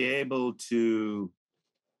to be able to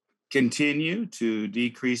continue to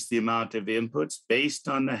decrease the amount of inputs based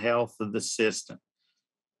on the health of the system.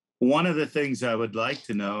 One of the things I would like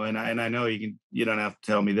to know, and I know you don't have to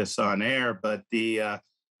tell me this on air, but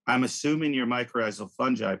I'm assuming your mycorrhizal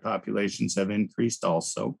fungi populations have increased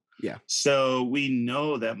also. Yeah. So we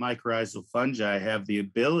know that mycorrhizal fungi have the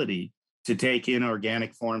ability to take in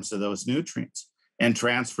organic forms of those nutrients and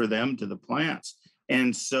transfer them to the plants.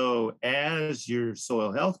 And so as your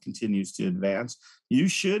soil health continues to advance, you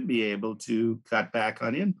should be able to cut back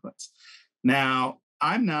on inputs. Now,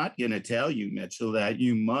 I'm not going to tell you, Mitchell, that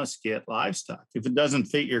you must get livestock. If it doesn't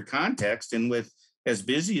fit your context, and with as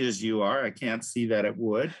busy as you are, I can't see that it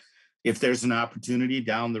would. If there's an opportunity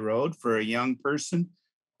down the road for a young person,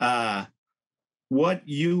 what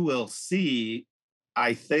you will see,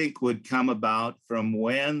 I think, would come about from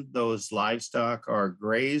when those livestock are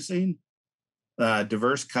grazing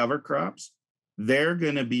diverse cover crops. They're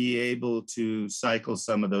going to be able to cycle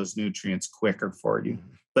some of those nutrients quicker for you,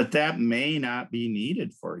 but that may not be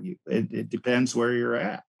needed for you. It depends where you're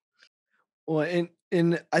at. Well,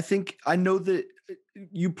 and I think I know that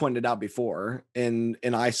you pointed out before, and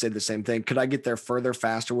I said the same thing. Could I get there further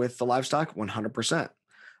faster with the livestock? 100%.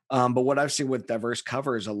 But what I've seen with diverse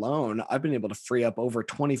covers alone, I've been able to free up over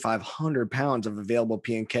 2,500 pounds of available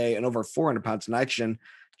P and K and over 400 pounds of nitrogen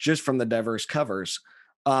just from the diverse covers.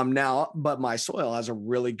 Now, but my soil has a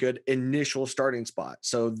really good initial starting spot.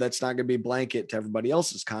 So that's not going to be blanket to everybody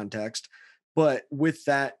else's context. But with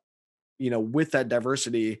that, with that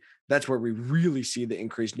diversity, that's where we really see the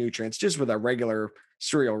increased nutrients. Just with our regular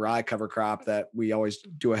cereal rye cover crop that we always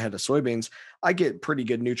do ahead of soybeans, I get pretty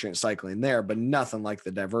good nutrient cycling there, but nothing like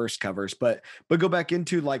the diverse covers. But go back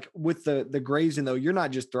into like with the grazing though, you're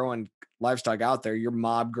not just throwing livestock out there, you're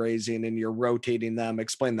mob grazing and you're rotating them.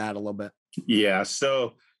 Explain that a little bit. Yeah.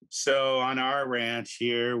 So on our ranch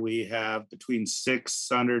here, we have between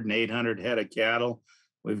 600 and 800 head of cattle.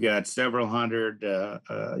 We've got several hundred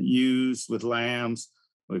ewes with lambs.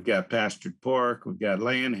 We've got pastured pork. We've got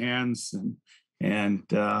laying hens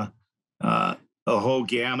and a whole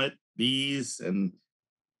gamut, bees, and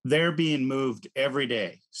they're being moved every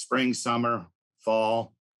day, spring, summer,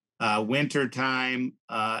 fall, winter time.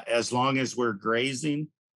 As long as we're grazing,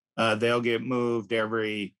 they'll get moved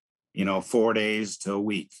every 4 days to a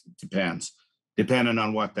week, depending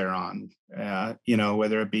on what they're on,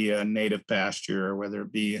 whether it be a native pasture or whether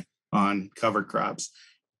it be on cover crops.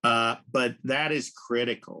 But that is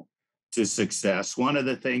critical to success. One of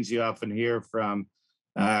the things you often hear from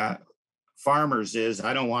farmers is,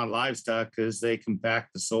 I don't want livestock because they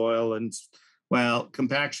compact the soil. And well,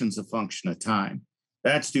 compaction's a function of time.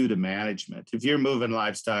 That's due to management. If you're moving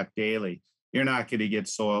livestock daily, you're not going to get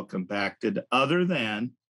soil compacted other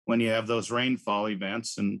than when you have those rainfall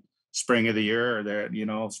events and spring of the year or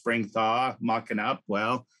the, spring thaw mucking up.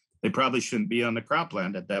 Well, they probably shouldn't be on the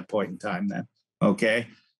cropland at that point in time then. Okay.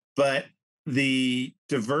 But the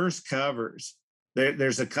diverse covers,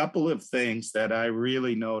 there's a couple of things that I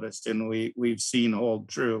really noticed and we've seen hold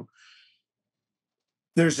true.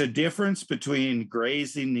 There's a difference between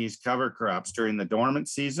grazing these cover crops during the dormant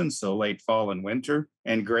season, so late fall and winter,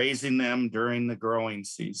 and grazing them during the growing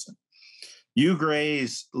season. You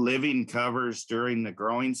graze living covers during the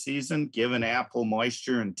growing season, given ample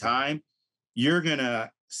moisture and time, you're going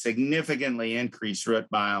to significantly increase root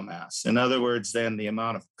biomass. In other words, then the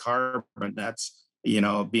amount of carbon that's,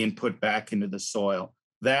 being put back into the soil,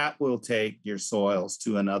 that will take your soils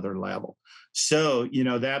to another level. So,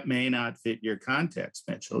 that may not fit your context,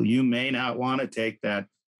 Mitchell. You may not want to take that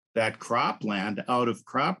cropland out of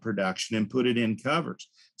crop production and put it in covers.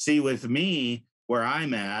 See, with me, where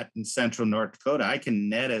I'm at in central North Dakota, I can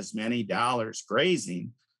net as many dollars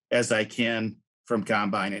grazing as I can from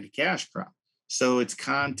combining a cash crop. So it's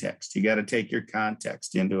context. You got to take your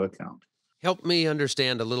context into account. Help me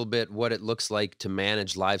understand a little bit what it looks like to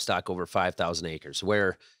manage livestock over 5,000 acres,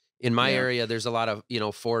 where in my area, there's a lot of,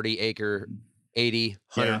 40 acre, 80,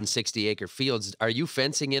 160 acre fields. Are you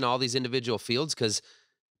fencing in all these individual fields? Because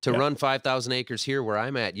to run 5,000 acres here where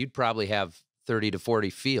I'm at, you'd probably have 30 to 40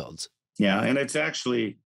 fields. Yeah, and it's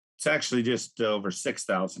actually just over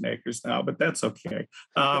 6,000 acres now, but that's okay.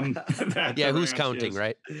 Who's counting,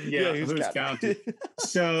 right? Yeah, who's counting?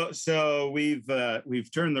 So we've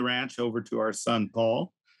turned the ranch over to our son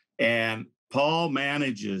Paul, and Paul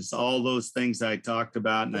manages all those things I talked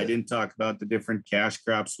about, and I didn't talk about the different cash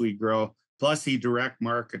crops we grow. Plus, he direct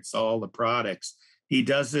markets all the products. He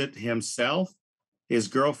does it himself. His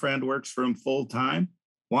girlfriend works for him full time,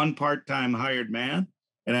 one part-time hired man.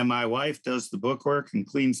 And then my wife does the bookwork and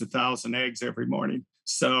cleans 1,000 eggs every morning.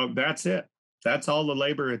 So that's it. That's all the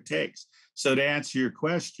labor it takes. So to answer your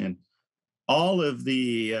question, all of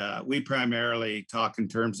the, we primarily talk in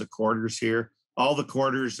terms of quarters here. All the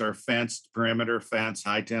quarters are fenced, perimeter fence,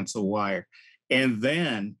 high tensile wire. And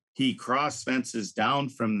then he cross fences down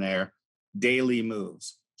from there, daily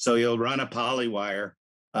moves. So he'll run a poly wire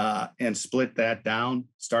and split that down,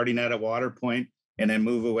 starting at a water point, and then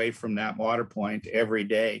move away from that water point every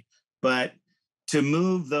day. But to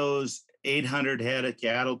move those 800 head of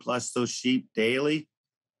cattle plus those sheep daily,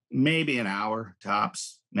 maybe an hour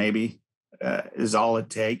tops, maybe is all it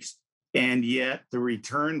takes. And yet the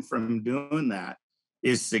return from doing that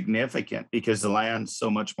is significant because the land's so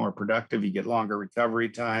much more productive. You get longer recovery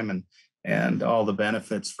time and all the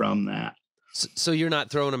benefits from that. So you're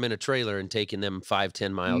not throwing them in a trailer and taking them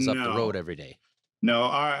 5-10 miles up the road every day? No,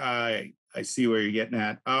 I see where you're getting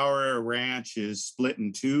at. Our ranch is split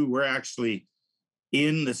in two. We're actually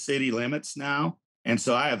in the city limits now. And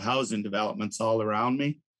so I have housing developments all around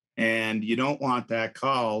me. And you don't want that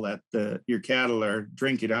call that your cattle are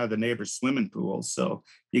drinking out of the neighbor's swimming pool. So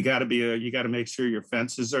you got to make sure your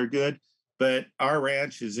fences are good. But our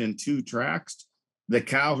ranch is in two tracts. The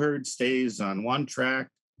cow herd stays on one track,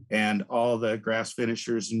 and all the grass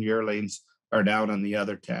finishers and yearlings are down on the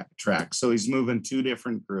other track. So he's moving two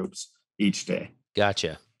different groups each day.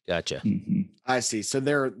 Gotcha. Mhm. I see. So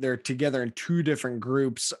they're together in two different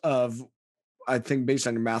groups of, I think based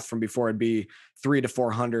on your math from before, it'd be 300 to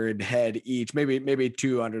 400 head each, maybe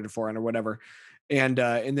 200 to 400, whatever. And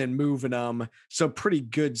then moving them. So pretty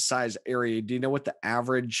good size area. Do you know what the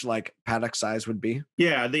average like paddock size would be?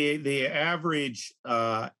 Yeah, the average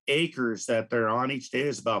acres that they're on each day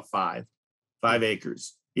is about 5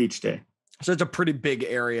 acres each day. So it's a pretty big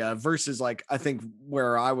area versus like, I think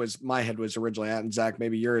where my head was originally at, and Zach,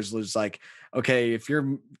 maybe yours was like, okay, if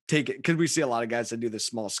you're taking, because we see a lot of guys that do this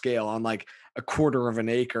small scale on like a quarter of an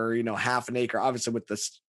acre, half an acre, obviously with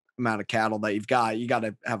this amount of cattle that you got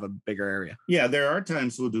to have a bigger area. Yeah, there are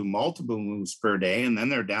times we'll do multiple moves per day, and then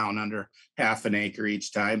they're down under half an acre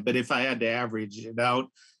each time. But if I had to average it out,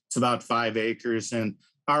 it's about 5 acres. And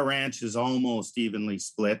our ranch is almost evenly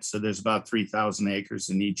split. So there's about 3,000 acres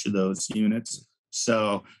in each of those units.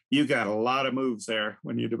 So you got a lot of moves there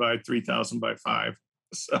when you divide 3,000 by 5.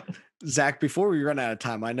 So Zach, before we run out of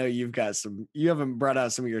time, I know you haven't brought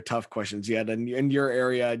out some of your tough questions yet. And in your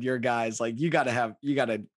area, your guys, like you got to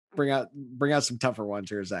bring out some tougher ones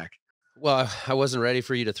here, Zach. Well, I wasn't ready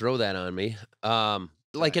for you to throw that on me.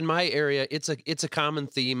 Like in my area, it's a common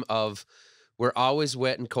theme of we're always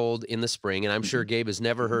wet and cold in the spring, and I'm sure Gabe has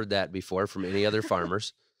never heard that before from any other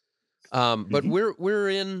farmers. But we're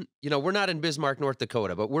in, we're not in Bismarck, North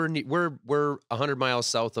Dakota, but we're 100 miles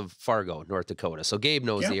south of Fargo, North Dakota. So Gabe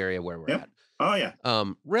knows the area where we're at. Oh yeah.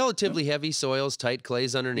 Relatively heavy soils, tight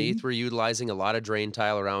clays underneath. We're utilizing a lot of drain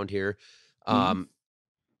tile around here. I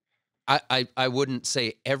wouldn't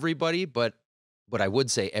say everybody, but I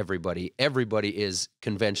would say everybody. Everybody is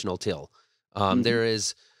conventional till. There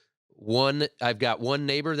is I've got one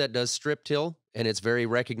neighbor that does strip till, and it's very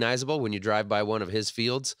recognizable when you drive by one of his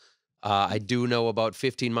fields. I do know about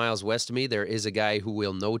 15 miles west of me, there is a guy who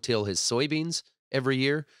will no-till his soybeans every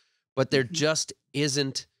year, but there just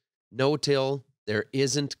isn't no-till. There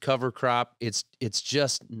isn't cover crop. It's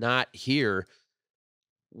just not here.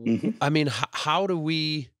 I mean, how do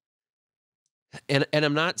we? And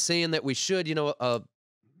I'm not saying that we should.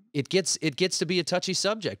 It gets to be a touchy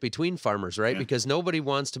subject between farmers, right? Because nobody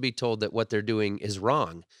wants to be told that what they're doing is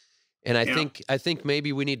wrong. And I think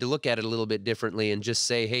maybe we need to look at it a little bit differently and just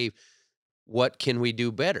say, hey, what can we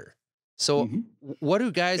do better? So what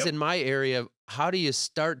do guys in my area, how do you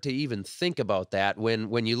start to even think about that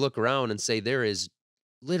when you look around and say there is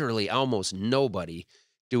literally almost nobody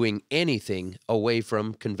doing anything away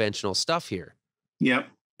from conventional stuff here? Yep.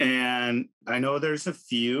 And I know there's a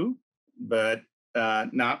few, but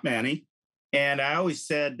not many. And I always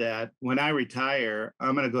said that when I retire,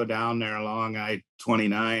 I'm going to go down there along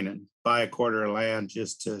I-29 and buy a quarter of land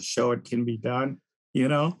just to show it can be done.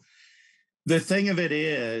 The thing of it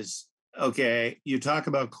is, okay, you talk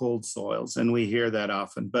about cold soils, and we hear that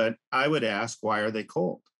often, but I would ask, why are they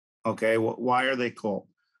cold? Okay, why are they cold?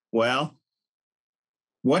 Well,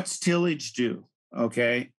 what's tillage do?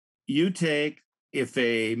 Okay, if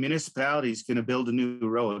a municipality is going to build a new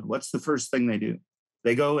road, what's the first thing they do?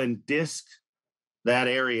 They go and disc that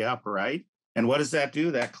area up, right? And what does that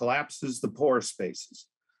do? That collapses the pore spaces.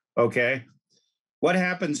 Okay. What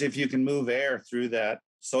happens if you can move air through that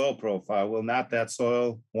soil profile? Will not that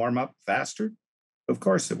soil warm up faster? Of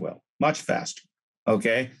course it will, much faster.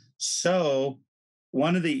 Okay. So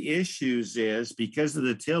one of the issues is because of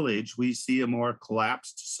the tillage, we see a more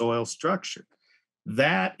collapsed soil structure.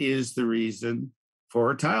 That is the reason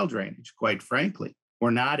for tile drainage, quite frankly.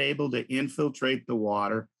 We're not able to infiltrate the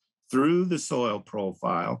water through the soil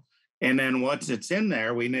profile. And then once it's in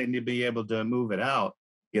there, we need to be able to move it out,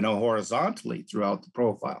 horizontally throughout the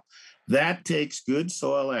profile. That takes good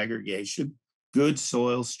soil aggregation, good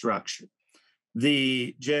soil structure.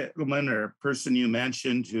 The gentleman or person you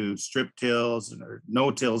mentioned who strip tills or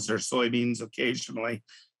no-tills their soybeans occasionally,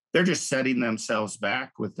 they're just setting themselves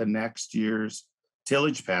back with the next year's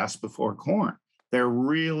tillage pass before corn. They're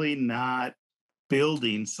really not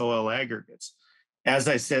building soil aggregates. As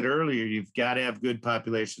I said earlier, you've got to have good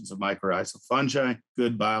populations of mycorrhizal fungi,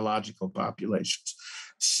 good biological populations.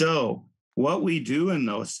 So what we do in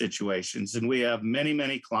those situations, and we have many,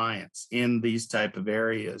 many clients in these type of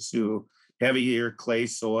areas who heavier clay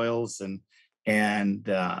soils and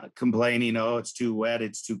complaining, oh, it's too wet,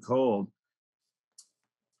 it's too cold.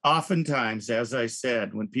 Oftentimes, as I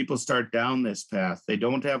said, when people start down this path, they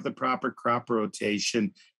don't have the proper crop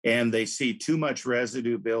rotation and they see too much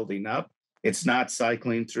residue building up. It's not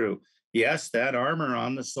cycling through. Yes, that armor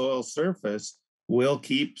on the soil surface will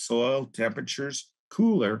keep soil temperatures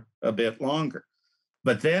cooler a bit longer.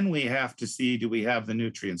 But then we have to see, do we have the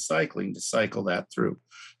nutrient cycling to cycle that through?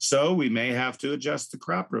 So we may have to adjust the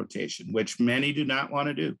crop rotation, which many do not want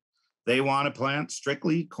to do. They want to plant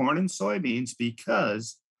strictly corn and soybeans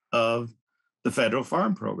because of the federal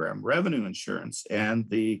farm program, revenue insurance, and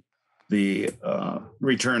the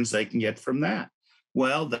returns they can get from that.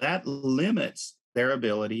 Well, that limits their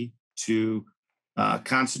ability to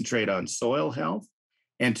concentrate on soil health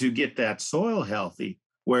and to get that soil healthy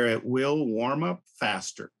where it will warm up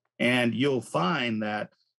faster. And you'll find that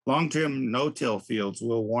long-term no-till fields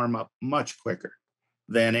will warm up much quicker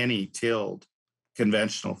than any tilled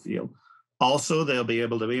conventional field. Also, they'll be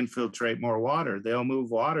able to infiltrate more water. They'll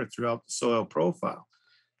move water throughout the soil profile.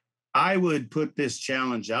 I would put this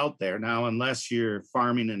challenge out there. Now, unless you're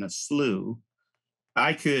farming in a slough,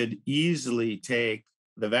 I could easily take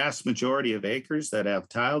the vast majority of acres that have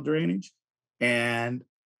tile drainage, and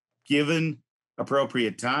given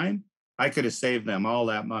appropriate time, I could have saved them all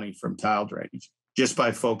that money from tile drainage just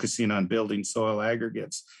by focusing on building soil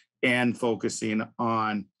aggregates and focusing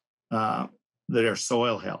on their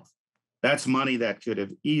soil health. That's money that could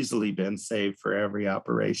have easily been saved for every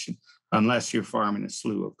operation, unless you're farming a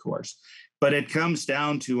slough, of course. But it comes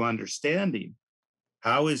down to understanding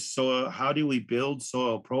how do we build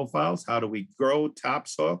soil profiles? How do we grow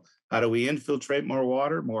topsoil? How do we infiltrate more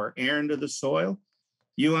water, more air into the soil?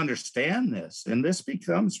 You understand this, and this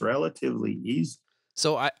becomes relatively easy.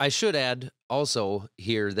 So I should add also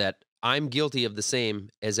here that I'm guilty of the same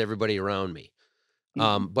as everybody around me.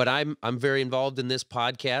 But I'm very involved in this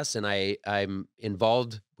podcast, and I'm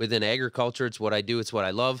involved within agriculture. It's what I do. It's what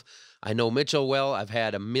I love. I know Mitchell well. I've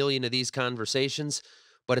had a million of these conversations.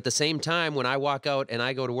 But at the same time, when I walk out and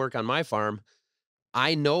I go to work on my farm,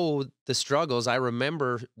 I know the struggles. I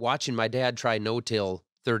remember watching my dad try no-till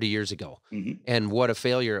 30 years ago and what a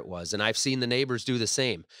failure it was. And I've seen the neighbors do the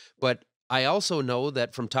same. But I also know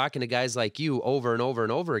that from talking to guys like you over and over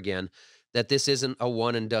and over again, that this isn't a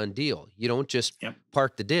one and done deal. You don't just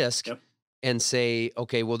park the disc and say,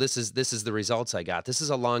 okay, well, this is the results I got. This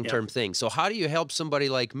is a long-term thing. So how do you help somebody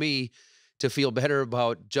like me to feel better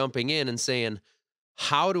about jumping in and saying,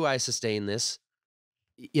 how do I sustain this?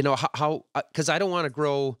 You know, because I don't want to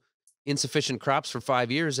grow insufficient crops for 5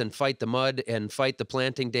 years and fight the mud and fight the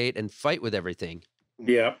planting date and fight with everything.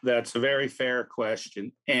 Yeah, that's a very fair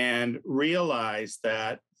question. And realize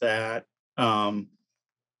that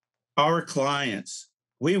our clients,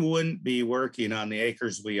 we wouldn't be working on the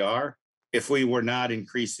acres we are if we were not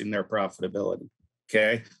increasing their profitability.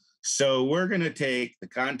 Okay. So we're going to take the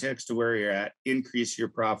context of where you're at, increase your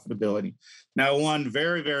profitability. Now, one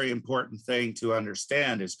very, very important thing to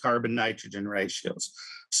understand is carbon nitrogen ratios.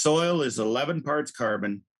 Soil is 11 parts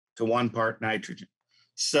carbon to 1 part nitrogen.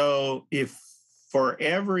 So if for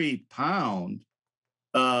every pound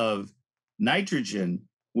of nitrogen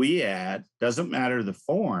we add, doesn't matter the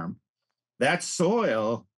form, that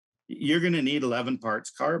soil, you're going to need 11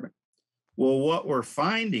 parts carbon. Well, what we're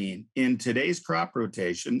finding in today's crop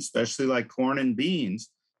rotation, especially like corn and beans,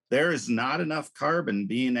 there is not enough carbon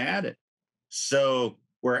being added. So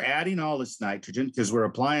we're adding all this nitrogen because we're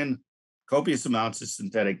applying copious amounts of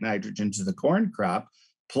synthetic nitrogen to the corn crop,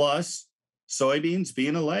 plus soybeans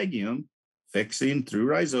being a legume, fixing through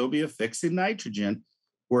rhizobia, fixing nitrogen.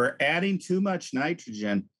 We're adding too much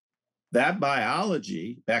nitrogen. That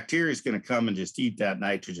biology, bacteria is going to come and just eat that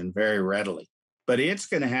nitrogen very readily. But it's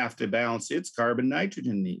going to have to balance its carbon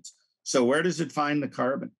nitrogen needs. So where does it find the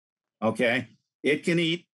carbon? Okay. It can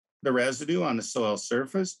eat the residue on the soil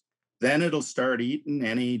surface. Then it'll start eating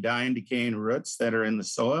any dying, decaying roots that are in the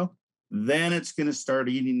soil. Then it's going to start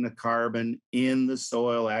eating the carbon in the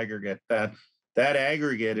soil aggregate. That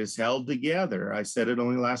aggregate is held together. I said it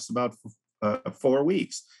only lasts about 4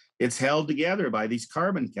 weeks. It's held together by these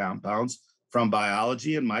carbon compounds from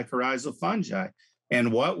biology and mycorrhizal fungi.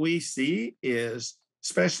 And what we see is,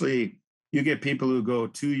 especially you get people who go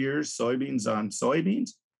 2 years soybeans on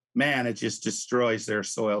soybeans, man, it just destroys their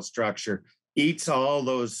soil structure, eats all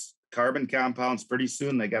those carbon compounds. Pretty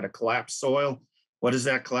soon they got a collapsed soil. What does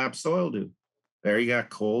that collapsed soil do? There you got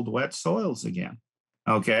cold, wet soils again.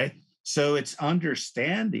 Okay. So it's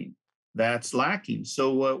understanding that's lacking.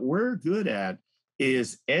 So what we're good at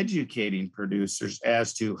is educating producers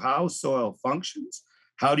as to how soil functions.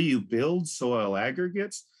 How do you build soil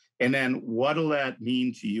aggregates? And then what'll that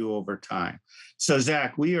mean to you over time? So,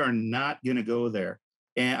 Zach, we are not going to go there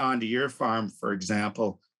and onto your farm, for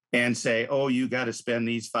example, and say, oh, you got to spend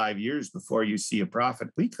these 5 years before you see a profit.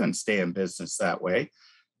 We couldn't stay in business that way.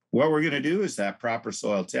 What we're going to do is that proper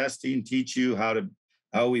soil testing, teach you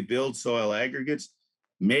how we build soil aggregates,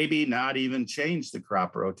 maybe not even change the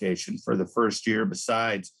crop rotation for the first year,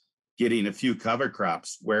 besides getting a few cover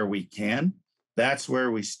crops where we can. That's where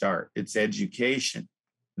we start. It's education.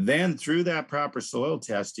 Then through that proper soil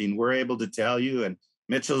testing, we're able to tell you, and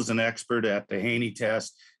Mitchell's an expert at the Haney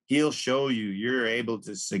test. He'll show you you're able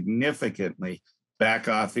to significantly back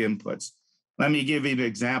off inputs. Let me give you an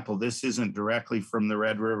example. This isn't directly from the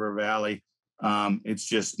Red River Valley. It's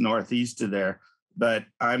just northeast of there. But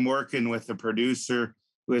I'm working with a producer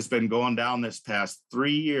who has been going down this past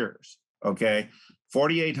 3 years, okay?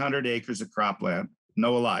 4,800 acres of cropland,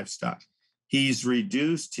 no livestock. He's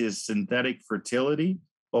reduced his synthetic fertility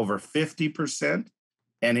over 50%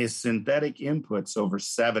 and his synthetic inputs over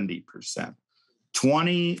 70%.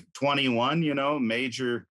 2021,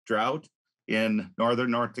 major drought in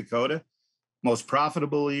northern North Dakota, most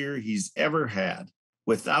profitable year he's ever had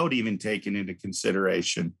without even taking into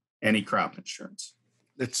consideration any crop insurance.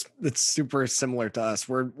 It's super similar to us.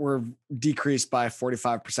 We're decreased by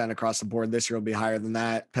 45% across the board. This year will be higher than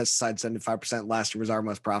that. Pesticide 75%. Last year was our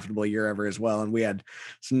most profitable year ever as well, and we had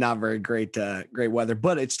some not very great weather.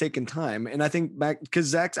 But it's taken time, and I think back because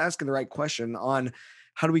Zach's asking the right question on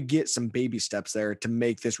how do we get some baby steps there to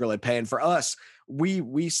make this really pay. And for us,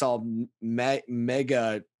 we saw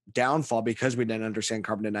mega downfall because we didn't understand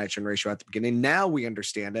carbon to nitrogen ratio at the beginning. Now we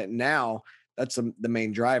understand it. Now that's the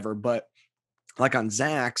main driver, but like on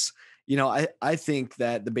Zach's, I think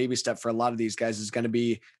that the baby step for a lot of these guys is going to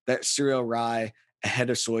be that cereal rye ahead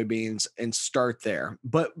of soybeans and start there.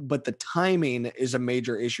 But the timing is a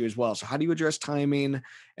major issue as well. So how do you address timing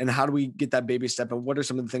and how do we get that baby step? And what are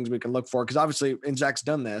some of the things we can look for? Because obviously, and Zach's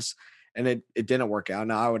done this and it didn't work out.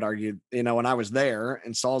 Now I would argue, when I was there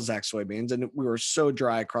and saw Zach's soybeans and we were so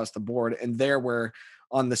dry across the board, and there where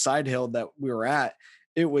on the side hill that we were at,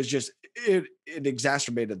 it was just, it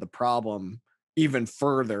exacerbated the problem even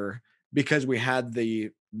further because we had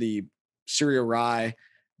the cereal rye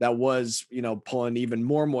that was, pulling even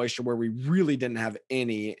more moisture where we really didn't have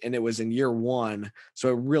any, and it was in year one. So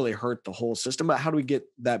it really hurt the whole system. But how do we get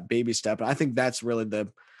that baby step? And I think that's really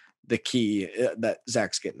the key that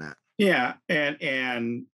Zach's getting at. Yeah.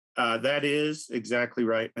 And that is exactly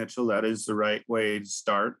right, Mitchell. That is the right way to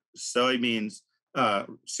start. Soybeans,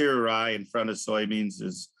 cereal rye in front of soybeans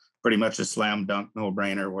is pretty much a slam dunk, no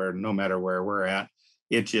brainer, where no matter where we're at,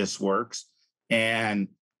 it just works. And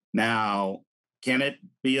now, can it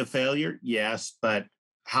be a failure? Yes, but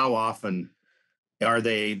how often are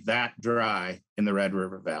they that dry in the Red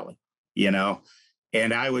River Valley?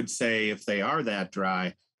 And I would say if they are that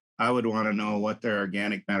dry, I would want to know what their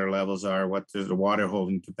organic matter levels are, what the water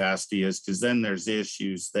holding capacity is, because then there's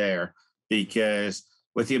issues there. Because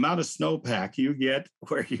with the amount of snowpack you get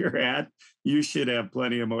where you're at, you should have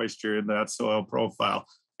plenty of moisture in that soil profile.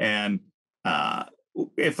 And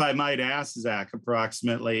if I might ask, Zach,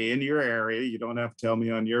 approximately in your area, you don't have to tell me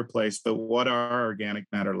on your place, but what are organic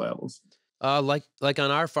matter levels? Like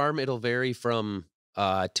on our farm, it'll vary from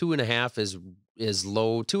 2.5 is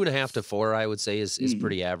low, 2.5 to 4, I would say is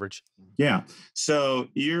pretty average. Yeah. So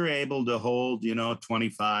you're able to hold,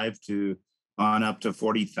 25 to on up to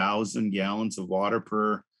 40,000 gallons of water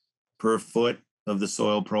per foot of the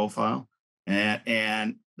soil profile.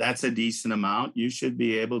 And that's a decent amount. You should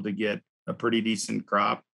be able to get a pretty decent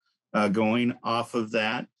crop going off of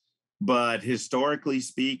that. But historically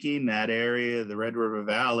speaking, that area, the Red River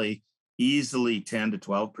Valley, easily 10 to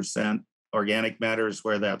 12% organic matter is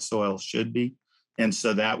where that soil should be. And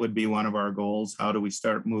so that would be one of our goals. How do we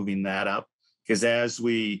start moving that up? Because as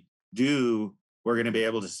we do, we're going to be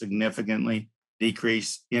able to significantly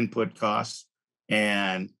decrease input costs.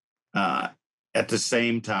 And at the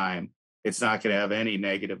same time, it's not going to have any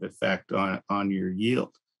negative effect on your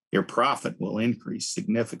yield. Your profit will increase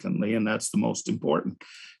significantly, and that's the most important.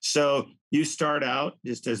 So you start out,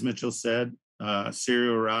 just as Mitchell said,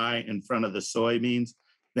 cereal rye in front of the soybeans.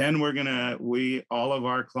 Then all of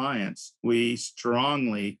our clients, we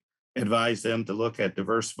strongly advise them to look at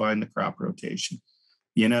diversifying the crop rotation.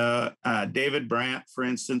 David Brandt, for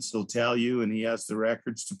instance, will tell you, and he has the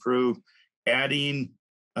records to prove, adding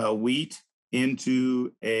wheat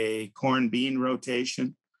into a corn bean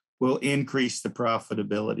rotation will increase the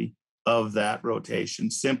profitability of that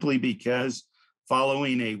rotation, simply because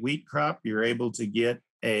following a wheat crop, you're able to get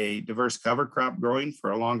a diverse cover crop growing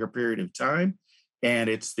for a longer period of time. And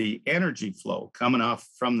it's the energy flow coming off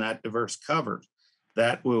from that diverse cover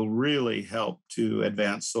that will really help to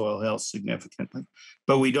advance soil health significantly.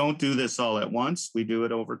 But we don't do this all at once. We do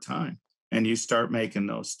it over time, and you start making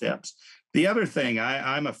those steps. The other thing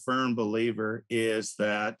I'm a firm believer is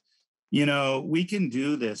that, we can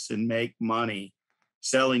do this and make money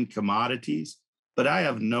selling commodities, but I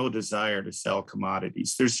have no desire to sell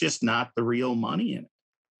commodities. There's just not the real money in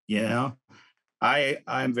it.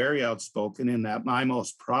 I'm very outspoken in that my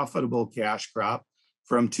most profitable cash crop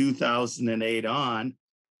from 2008 on,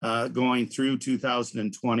 going through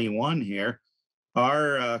 2021 here,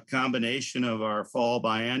 our combination of our fall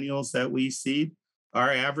biennials that we seed,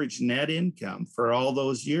 our average net income for all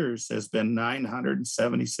those years has been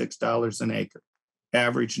 $976 an acre,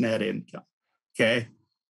 average net income. Okay.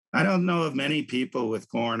 I don't know of many people with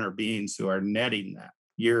corn or beans who are netting that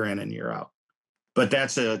year in and year out, but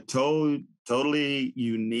that's a totally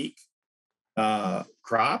unique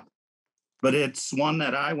crop. But it's one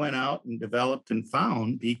that I went out and developed and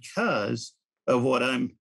found because of what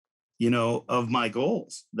I'm, of my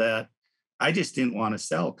goals, that I just didn't want to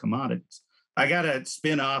sell commodities. I got to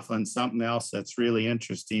spin off on something else that's really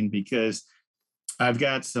interesting because I've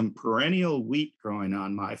got some perennial wheat growing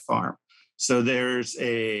on my farm. So there's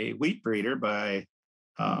a wheat breeder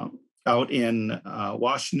out in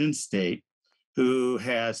Washington State who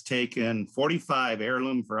has taken 45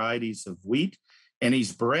 heirloom varieties of wheat, and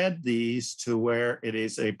he's bred these to where it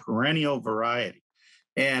is a perennial variety.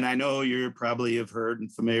 And I know you probably have heard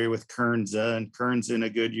and familiar with Kernza, and Kernza in a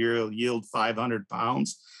good year will yield 500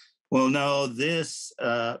 pounds. Well, no, this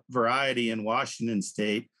variety in Washington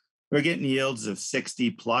State, we're getting yields of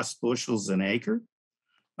 60 plus bushels an acre.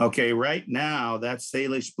 Okay, right now, that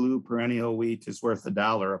Salish blue perennial wheat is worth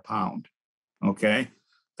 $1 a pound. Okay,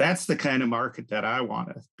 that's the kind of market that I want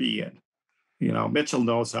to be in. Mitchell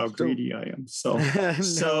knows how greedy I am. So,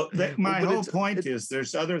 my whole point is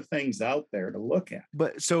there's other things out there to look at.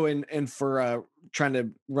 But so, and for trying to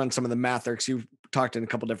run some of the math there, because you talked in a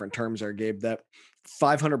couple different terms there, Gabe, that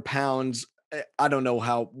 500 pounds, I don't know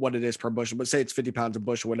what it is per bushel, but say it's 50 pounds a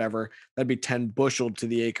bushel, whatever, that'd be 10 bushel to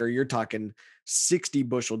the acre. You're talking 60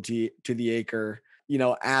 bushel to the acre,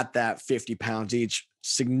 at that 50 pounds each,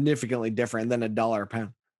 significantly different than $1 a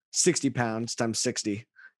pound. 60 pounds times 60.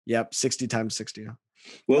 Yep, 60 times 60.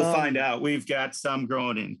 We'll find out. We've got some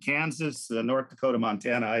growing in Kansas, North Dakota,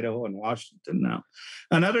 Montana, Idaho, and Washington now.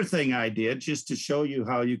 Another thing I did, just to show you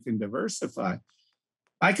how you can diversify,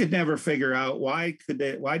 I could never figure out why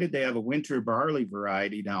did they have a winter barley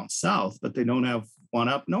variety down south, but they don't have one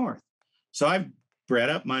up north. So I've bred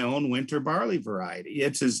up my own winter barley variety.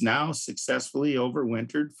 It is now successfully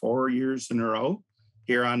overwintered 4 years in a row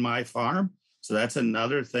here on my farm. So that's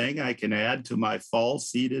another thing I can add to my fall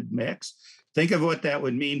seeded mix. Think of what that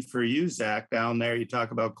would mean for you, Zach, down there. You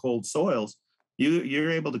talk about cold soils.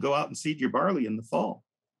 You're able to go out and seed your barley in the fall.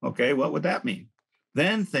 Okay, what would that mean?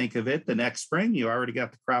 Then think of it the next spring. You already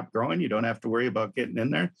got the crop growing. You don't have to worry about getting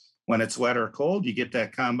in there when it's wet or cold. You get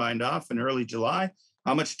that combined off in early July.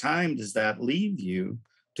 How much time does that leave you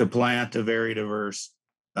to plant a very diverse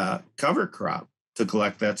cover crop to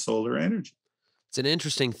collect that solar energy? It's an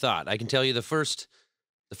interesting thought. I can tell you the first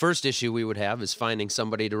issue we would have is finding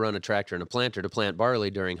somebody to run a tractor and a planter to plant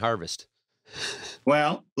barley during harvest.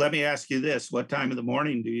 Well, let me ask you this. What time of the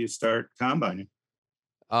morning do you start combining?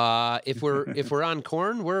 If we're on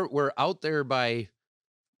corn, we're out there by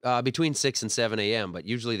between 6 and 7 a.m., but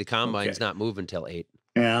usually the combine's not moving till 8.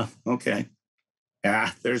 Yeah, okay.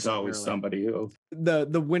 Yeah, there's always somebody who.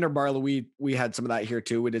 The winter barley, we had some of that here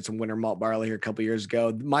too. We did some winter malt barley here a couple of years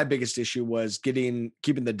ago. My biggest issue was keeping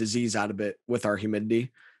the disease out of it with our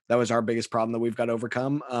humidity. That was our biggest problem that we've got to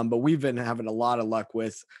overcome. But we've been having a lot of luck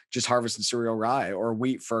with just harvesting cereal rye or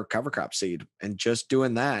wheat for cover crop seed and just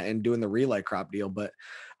doing that and doing the relay crop deal. But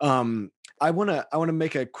I want to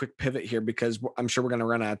make a quick pivot here because I'm sure we're going to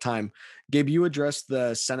run out of time. Gabe, you addressed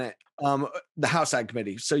the Senate, the House Ag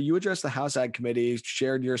Committee. So you addressed the House Ag Committee,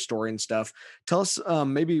 shared your story and stuff. Tell us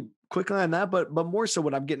maybe quickly on that, but more so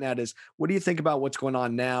what I'm getting at is, what do you think about what's going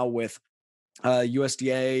on now with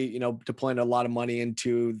USDA, deploying a lot of money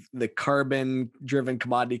into the carbon driven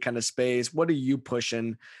commodity kind of space? What are you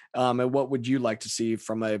pushing? And what would you like to see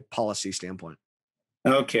from a policy standpoint?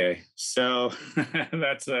 Okay. So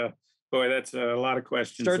that's a lot of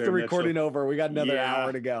questions. Start the recording over. We got another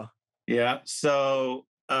hour to go. Yeah. So,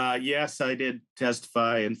 yes, I did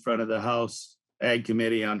testify in front of the House Ag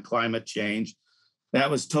Committee on climate change.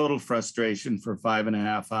 That was total frustration for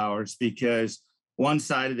 5.5 hours because one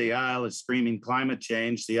side of the aisle is screaming climate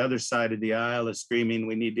change. The other side of the aisle is screaming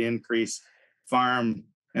we need to increase farm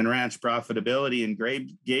and ranch profitability. And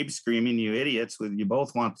Gabe screaming, you idiots, you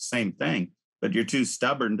both want the same thing, but you're too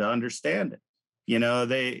stubborn to understand it.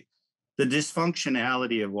 The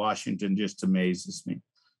dysfunctionality of Washington just amazes me.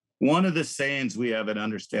 One of the sayings we have at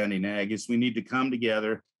Understanding Ag is we need to come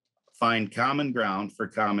together, find common ground for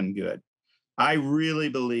common good. I really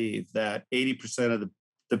believe that 80% of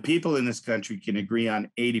the people in this country can agree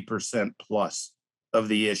on 80% plus of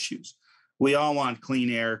the issues. We all want clean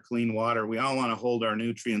air, clean water. We all want to hold our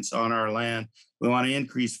nutrients on our land. We want to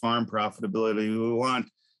increase farm profitability. We want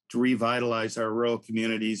to revitalize our rural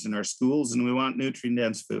communities and our schools, and we want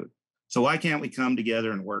nutrient-dense food. So why can't we come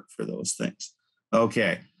together and work for those things?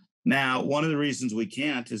 Okay. Now, one of the reasons we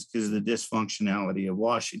can't is because of the dysfunctionality of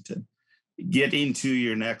Washington. Getting to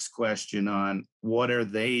your next question on what are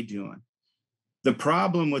they doing? The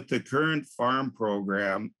problem with the current farm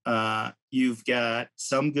program, you've got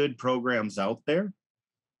some good programs out there,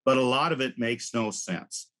 but a lot of it makes no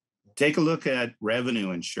sense. Take a look at revenue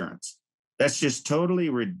insurance. That's just totally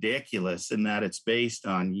ridiculous in that it's based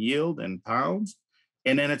on yield and pounds,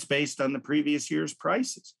 and then it's based on the previous year's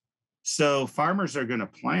prices. So farmers are going to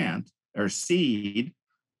plant or seed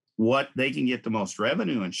what they can get the most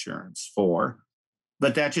revenue insurance for,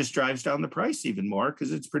 but that just drives down the price even more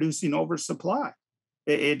because it's producing oversupply.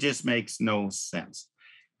 It just makes no sense.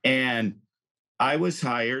 And I was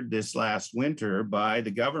hired this last winter by the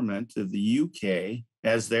government of the UK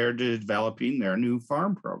as they're developing their new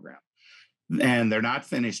farm program. And they're not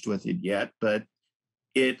finished with it yet, but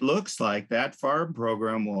it looks like that farm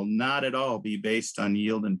program will not at all be based on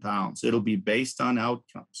yield and pounds. It'll be based on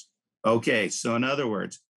outcomes. Okay, so in other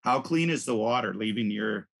words, how clean is the water leaving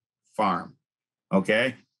your farm?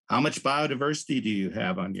 Okay, how much biodiversity do you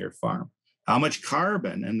have on your farm? How much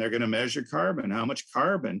carbon, and they're going to measure carbon, how much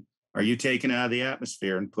carbon are you taking out of the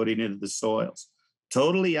atmosphere and putting into the soils?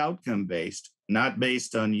 Totally outcome based, not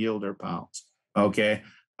based on yield or pounds. Okay,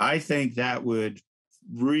 I think that would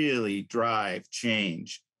really drive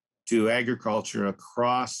change to agriculture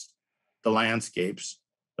across the landscapes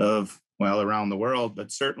of, well, around the world,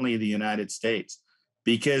 but certainly the United States.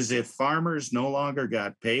 Because if farmers no longer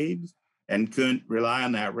got paid and couldn't rely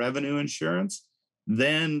on that revenue insurance,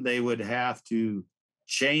 then they would have to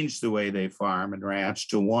change the way they farm and ranch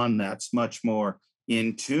to one that's much more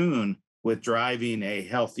in tune with driving a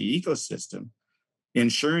healthy ecosystem,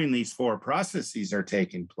 ensuring these four processes are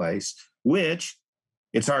taking place, which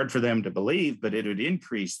it's hard for them to believe, but it would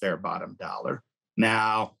increase their bottom dollar.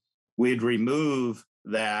 Now, we'd remove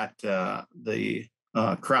that, the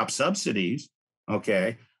crop subsidies,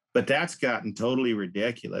 okay, but that's gotten totally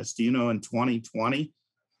ridiculous. Do you know in 2020,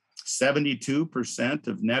 72%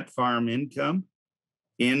 of net farm income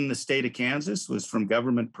in the state of Kansas was from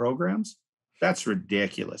government programs? That's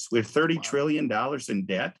ridiculous. We're $30 trillion in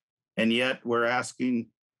debt, and yet we're asking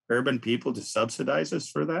urban people to subsidize us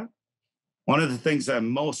for that. One of the things I'm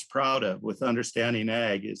most proud of with Understanding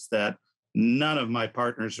Ag is that none of my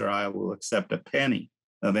partners or I will accept a penny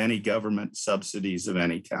of any government subsidies of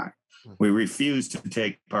any kind. We refuse to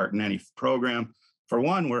take part in any program. For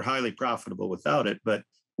one, we're highly profitable without it, but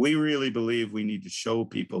we really believe we need to show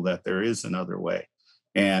people that there is another way.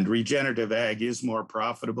 And regenerative ag is more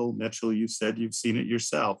profitable. Mitchell, you said you've seen it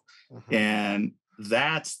yourself. And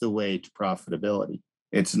that's the way to profitability.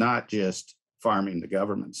 It's not just farming the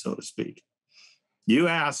government, so to speak. You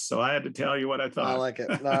asked, so I had to tell you what I thought. I like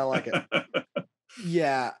it. No, I like it.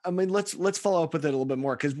 Yeah, I mean, let's follow up with it a little bit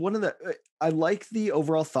more, because I like the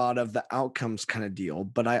overall thought of the outcomes kind of deal,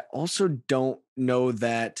 but I also don't know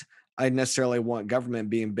that I necessarily want government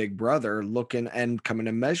being big brother looking and coming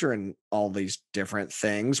and measuring all these different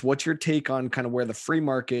things. What's your take on kind of where the free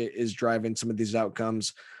market is driving some of these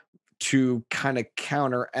outcomes to kind of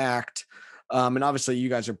counteract? And obviously you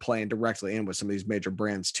guys are playing directly in with some of these major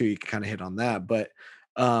brands too. You can kind of hit on that, but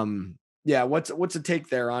yeah, what's the take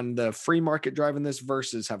there on the free market driving this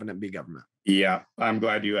versus having it be government? Yeah, I'm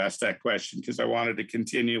glad you asked that question because I wanted to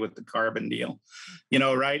continue with the carbon deal. You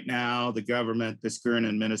know, right now, the government, this current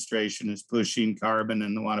administration is pushing carbon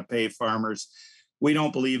and they want to pay farmers. We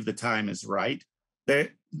don't believe the time is right.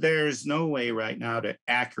 There's no way right now to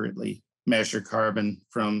accurately measure carbon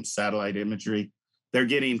from satellite imagery. They're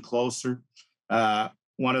getting closer.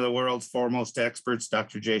 One of the world's foremost experts,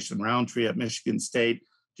 Dr. Jason Roundtree at Michigan State,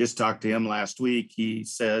 just talked to him last week. He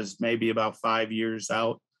says maybe about 5 years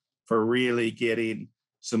out for really getting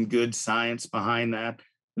some good science behind that.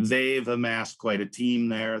 They've amassed quite a team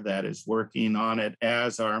there that is working on it,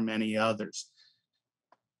 as are many others.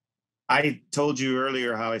 I told you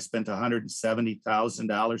earlier how I spent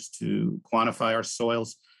 $170,000 to quantify our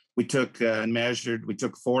soils. We took and measured, we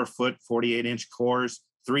took 4-foot, 48-inch cores,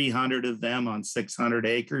 300 of them on 600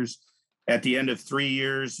 acres. At the end of 3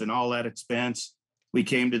 years and all that expense, we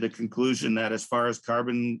came to the conclusion that as far as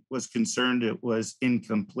carbon was concerned, it was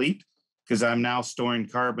incomplete because I'm now storing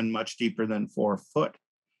carbon much deeper than 4 foot.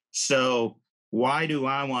 So why do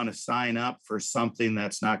I want to sign up for something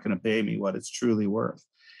that's not going to pay me what it's truly worth?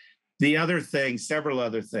 The other thing, several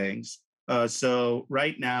other things. So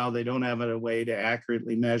right now, they don't have a way to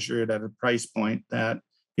accurately measure it at a price point that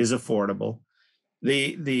is affordable.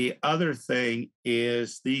 The other thing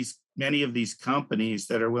is many of these companies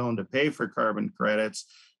that are willing to pay for carbon credits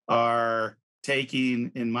are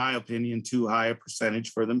taking, in my opinion, too high a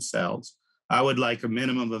percentage for themselves. I would like a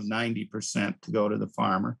minimum of 90% to go to the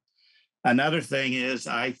farmer. Another thing is,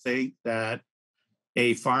 I think that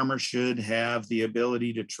a farmer should have the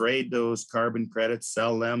ability to trade those carbon credits,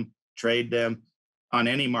 sell them, trade them on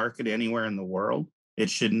any market anywhere in the world. It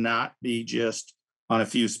should not be just on a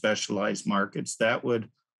few specialized markets. That would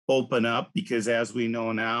open up, because as we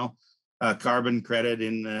know now, a carbon credit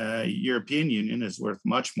in the European Union is worth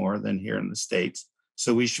much more than here in the States.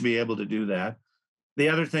 So we should be able to do that. The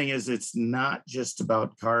other thing is, it's not just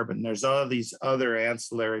about carbon. There's all these other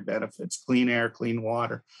ancillary benefits, clean air, clean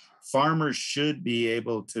water. Farmers should be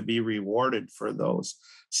able to be rewarded for those.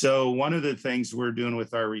 So one of the things we're doing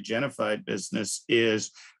with our Regenified business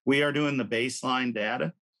is we are doing the baseline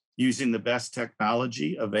data using the best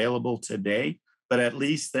technology available today, but at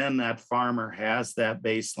least then that farmer has that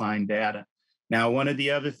baseline data. Now, one of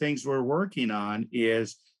the other things we're working on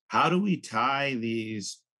is, how do we tie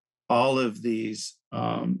all of these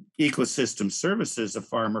ecosystem services a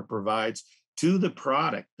farmer provides to the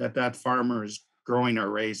product that farmer is growing or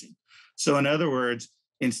raising. So in other words,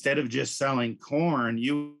 instead of just selling corn,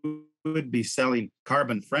 you would be selling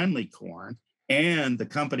carbon-friendly corn, and the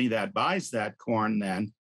company that buys that corn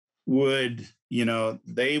then would,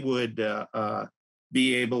 they would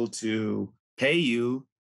be able to pay you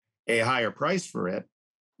a higher price for it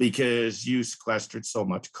because you sequestered so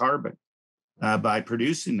much carbon by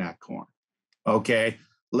producing that corn. Okay,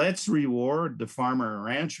 let's reward the farmer and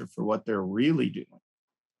rancher for what they're really doing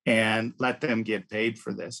and let them get paid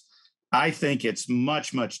for this. I think it's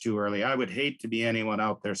much, much too early. I would hate to be anyone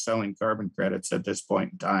out there selling carbon credits at this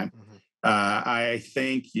point in time. Mm-hmm. I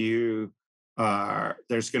think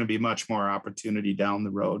there's going to be much more opportunity down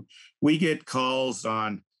the road. We get calls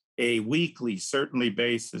on a weekly, certainly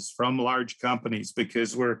basis from large companies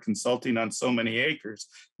because we're consulting on so many acres.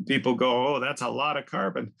 People go, oh, that's a lot of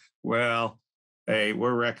carbon. Well, hey,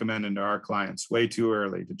 we're recommending to our clients way too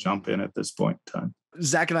early to jump in at this point in time.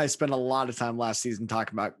 Zach and I spent a lot of time last season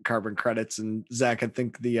talking about carbon credits, and Zach, I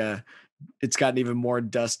think it's gotten even more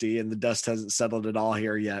dusty, and the dust hasn't settled at all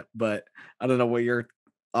here yet. But I don't know what your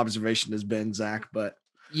observation has been, Zach. But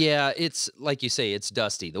yeah, it's like you say, it's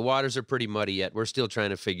dusty. The waters are pretty muddy yet. We're still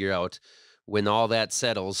trying to figure out when all that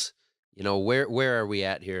settles. Where are we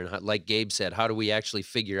at here? And like Gabe said, how do we actually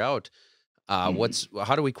figure out how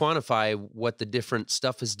do we quantify what the different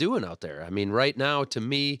stuff is doing out there? I mean, right now, to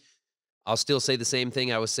me, I'll still say the same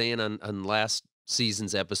thing I was saying on last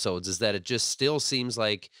season's episodes, is that it just still seems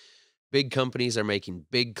like big companies are making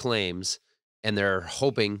big claims and they're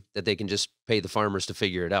hoping that they can just pay the farmers to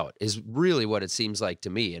figure it out, is really what it seems like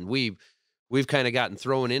to me. And we've kind of gotten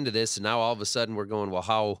thrown into this, and now all of a sudden we're going,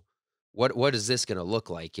 well, what is this going to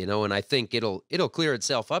look like? And I think it'll clear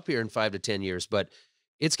itself up here in 5 to 10 years, but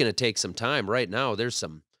it's going to take some time. Right now, there's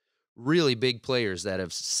some really big players that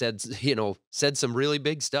have said some really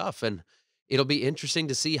big stuff, and it'll be interesting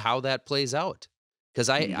to see how that plays out, because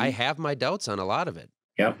I have my doubts on a lot of it.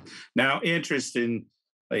 Yep. Now, interesting.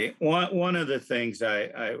 One of the things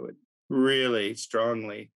I would really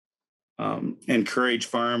strongly encourage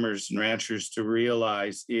farmers and ranchers to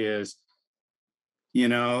realize is,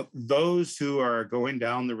 those who are going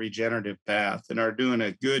down the regenerative path and are doing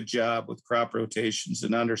a good job with crop rotations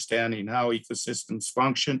and understanding how ecosystems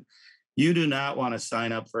function, you do not want to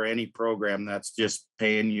sign up for any program that's just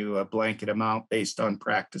paying you a blanket amount based on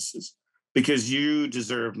practices, because you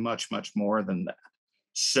deserve much, much more than that.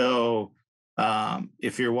 So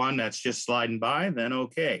if you're one that's just sliding by, then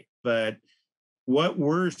okay. But what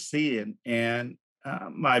we're seeing, and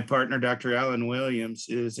my partner, Dr. Alan Williams,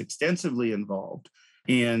 is extensively involved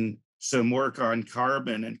in some work on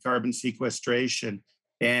carbon and carbon sequestration.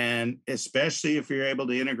 And especially if you're able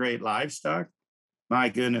to integrate livestock, my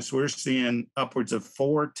goodness, we're seeing upwards of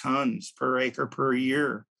 4 tons per acre per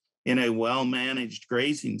year in a well-managed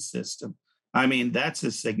grazing system. I mean, that's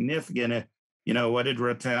a significant, what did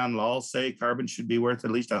Rattan Lal say? Carbon should be worth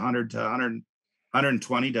at least $100 to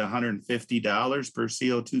 $120 to $150 per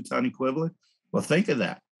CO2 ton equivalent. Well, think of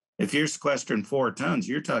that. If you're sequestering 4 tons,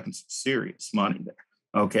 you're talking some serious money there.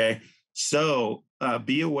 Okay. So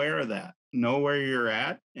be aware of that. Know where you're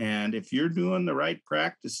at. And if you're doing the right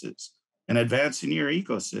practices and advancing your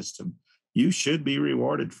ecosystem, you should be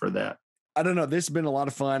rewarded for that. I don't know. This has been a lot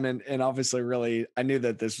of fun. And obviously, really, I knew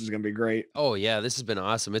that this was going to be great. Oh, yeah. This has been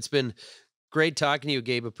awesome. It's been great talking to you,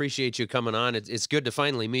 Gabe. Appreciate you coming on. It's good to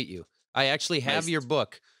finally meet you. I actually have your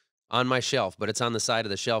book on my shelf, but it's on the side of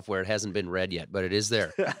the shelf where it hasn't been read yet, but it is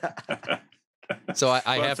there. So I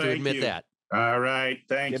Well, have to thank admit you. that. All right.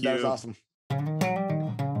 Thank Gabe, you. that was awesome.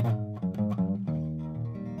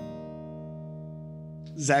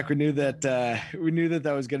 Zach, we knew that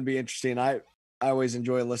that was going to be interesting. I always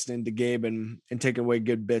enjoy listening to Gabe and taking away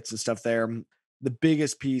good bits and stuff there. The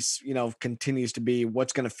biggest piece, continues to be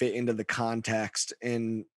what's going to fit into the context.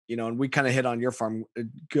 And, and we kind of hit on your farm a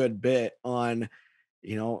good bit on,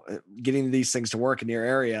 getting these things to work in your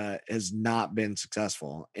area has not been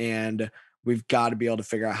successful. And we've got to be able to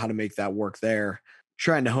figure out how to make that work there.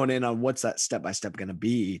 Trying to hone in on what's that step by step going to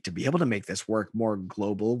be able to make this work more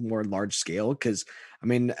global, more large scale. Cause I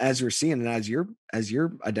mean, as you're seeing and as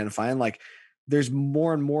you're identifying, like there's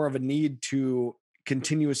more and more of a need to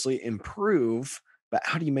continuously improve, but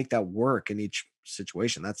how do you make that work in each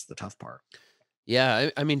situation? That's the tough part. Yeah,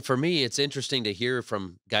 I mean, for me, it's interesting to hear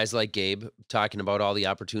from guys like Gabe talking about all the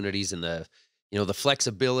opportunities and the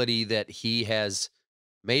flexibility that he has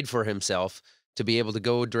made for himself to be able to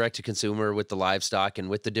go direct to consumer with the livestock and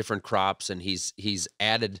with the different crops. And he's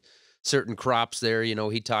added certain crops there.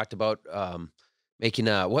 He talked about making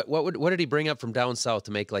what did he bring up from down south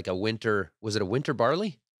to make like a winter? Was it a winter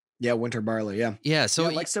barley? Yeah, winter barley. Yeah. Yeah. Yeah, So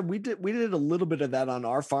like I said, we did a little bit of that on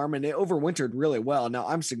our farm and it overwintered really well. Now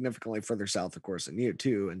I'm significantly further south, of course, than you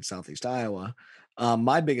too, in southeast Iowa.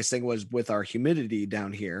 My biggest thing was with our humidity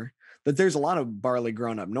down here, that there's a lot of barley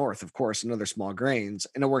grown up north, of course, and other small grains,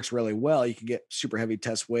 and it works really well. You can get super heavy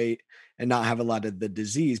test weight and not have a lot of the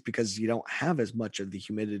disease because you don't have as much of the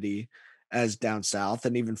humidity as down south,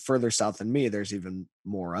 and even further south than me, there's even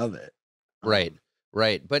more of it. right, Um,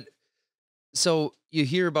 right. But so you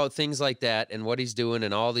hear about things like that and what he's doing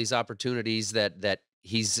and all these opportunities that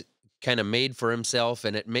he's kind of made for himself,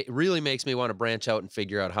 and really makes me want to branch out and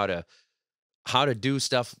figure out how to do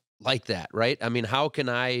stuff like that, right? I mean, how can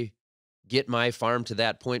I get my farm to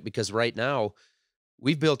that point? Because right now,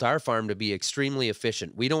 we've built our farm to be extremely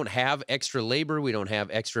efficient. We don't have extra labor, we don't have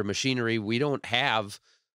extra machinery, we don't have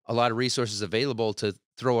a lot of resources available to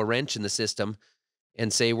throw a wrench in the system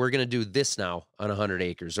and say we're going to do this now on 100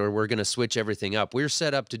 acres or we're going to switch everything up. We're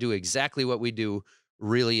set up to do exactly what we do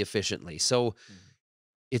really efficiently. So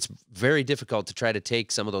it's very difficult to try to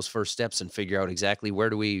take some of those first steps and figure out exactly where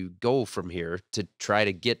do we go from here to try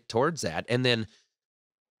to get towards that. And then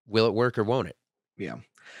will it work or won't it? yeah.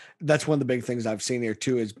 That's one of the big things I've seen here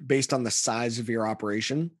too is based on the size of your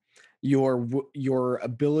operation, your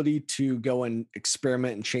ability to go and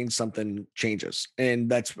experiment and change something changes. And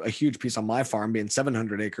that's a huge piece on my farm being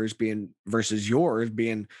 700 acres being versus yours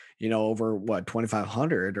being, over what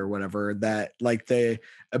 2,500 or whatever, that like the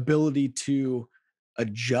ability to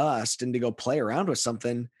adjust and to go play around with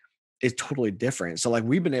something is totally different. So like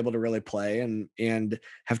we've been able to really play and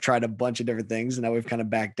have tried a bunch of different things and now we've kind of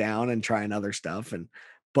backed down and trying other stuff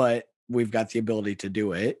but we've got the ability to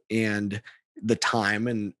do it and the time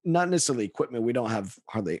and not necessarily equipment. We don't have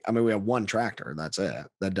hardly, I mean, we have one tractor. That's it.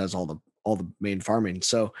 That does all the main farming.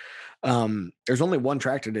 So there's only one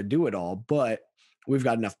tractor to do it all, but we've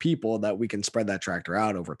got enough people that we can spread that tractor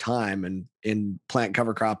out over time and plant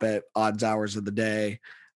cover crop at odds hours of the day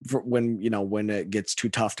for when it gets too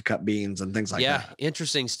tough to cut beans and things like Yeah, that.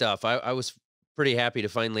 interesting stuff. I was pretty happy to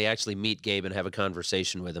finally actually meet Gabe and have a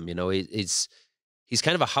conversation with him. He's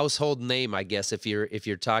kind of a household name, I guess, if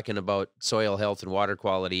you're talking about soil health and water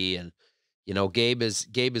quality. And Gabe is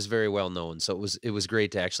very well known. So it was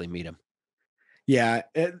great to actually meet him. Yeah,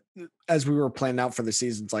 as we were planning out for the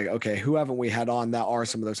season, it's like, okay, who haven't we had on that are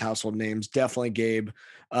some of those household names? Definitely Gabe.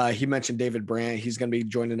 He mentioned David Brandt. He's going to be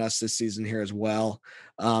joining us this season here as well.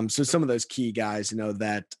 So some of those key guys,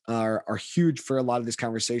 that are huge for a lot of this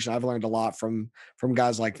conversation. I've learned a lot from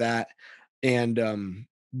guys like that, and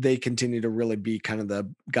they continue to really be kind of the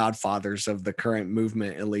godfathers of the current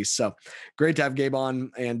movement, at least. So great to have Gabe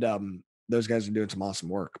on, and those guys are doing some awesome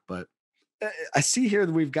work. But I see here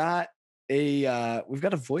that we've got a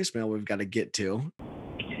voicemail we've got to get to.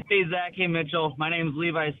 Hey, Zach. Hey, Mitchell. My name is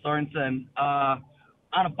Levi Sorensen.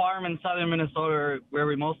 On a farm in southern Minnesota where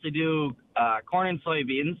we mostly do corn and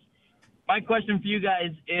soybeans. My question for you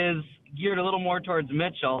guys is geared a little more towards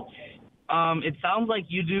Mitchell. It sounds like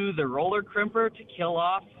you do the roller crimper to kill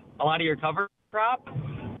off a lot of your cover crop.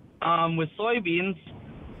 With soybeans,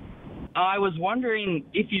 I was wondering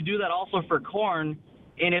if you do that also for corn,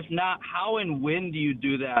 and if not, how and when do you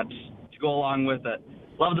do that to go along with it?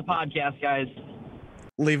 Love the podcast, guys.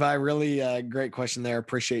 Levi, really great question there.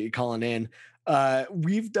 Appreciate you calling in.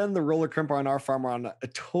 We've done the roller crimper on our farm on a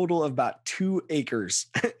total of about 2 acres.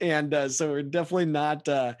 And so we're definitely not,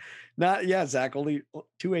 Zach, only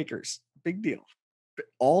 2 acres. Big deal.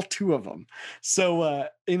 All 2 of them. So,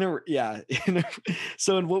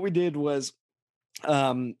 so what we did was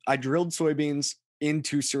I drilled soybeans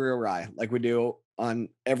into cereal rye like we do on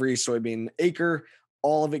every soybean acre.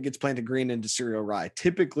 All of it gets planted green into cereal rye.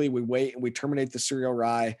 Typically, we wait and we terminate the cereal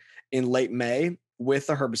rye in late May with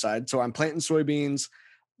a herbicide. So I'm planting soybeans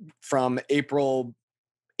from April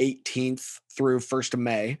 18th through 1st of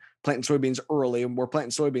May, planting soybeans early, and we're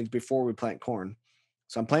planting soybeans before we plant corn.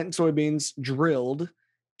 So I'm planting soybeans drilled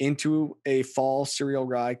into a fall cereal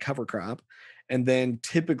rye cover crop, and then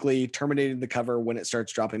typically terminating the cover when it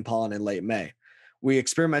starts dropping pollen in late May. We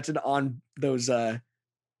experimented on those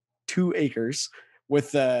 2 acres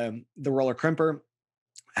with the roller crimper.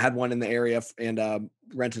 Had one in the area and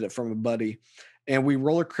rented it from a buddy, and we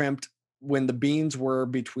roller crimped when the beans were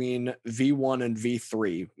between V1 and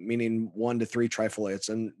V3, meaning 1 to 3 trifoliates.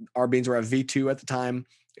 And our beans were at V2 at the time.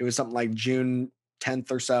 It was something like June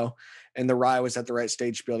 10th or so. And the rye was at the right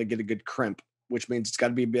stage to be able to get a good crimp, which means it's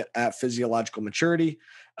got to be at physiological maturity.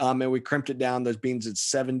 And we crimped it down. Those beans at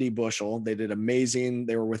 70 bushel. They did amazing.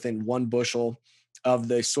 They were within 1 bushel of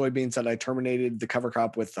the soybeans that I terminated the cover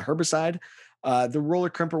crop with the herbicide. The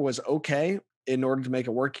roller crimper was okay. In order to make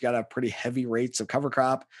it work, you got to have pretty heavy rates of cover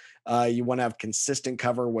crop. You want to have consistent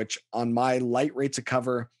cover, which on my light rates of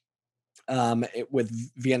cover with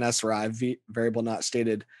VNS rye, variable not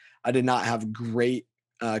stated, I did not have great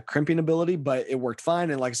crimping ability, but it worked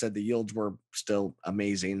fine. And like I said, the yields were still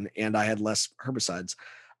amazing and I had less herbicides.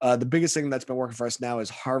 The biggest thing that's been working for us now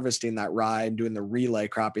is harvesting that rye and doing the relay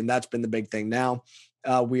cropping. That's been the big thing now.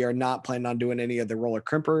 We are not planning on doing any of the roller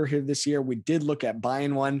crimper here this year. We did look at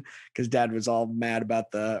buying one because Dad was all mad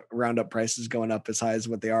about the Roundup prices going up as high as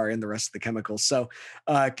what they are in the rest of the chemicals. So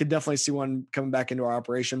could definitely see one coming back into our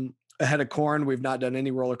operation. Ahead of corn, we've not done any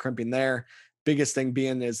roller crimping there. Biggest thing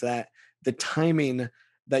being is that the timing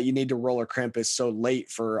that you need to roller crimp is so late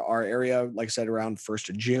for our area. Like I said, around first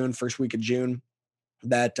week of June.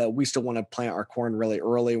 That we still want to plant our corn really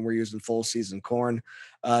early, and we're using full season corn.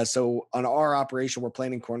 So on our operation, we're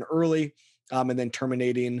planting corn early and then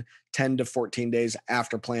terminating 10 to 14 days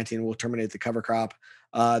after planting. We'll terminate the cover crop.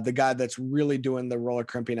 The guy that's really doing the roller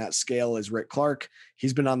crimping at scale is Rick Clark.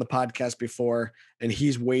 He's been on the podcast before, and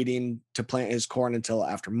he's waiting to plant his corn until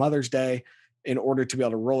after Mother's Day in order to be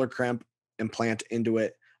able to roller crimp and plant into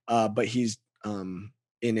it. But he's in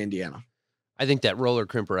Indiana. I think that roller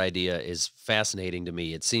crimper idea is fascinating to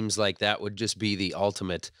me. It seems like that would just be the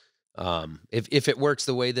ultimate, if it works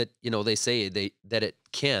the way that, they say that it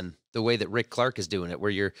can, the way that Rick Clark is doing it,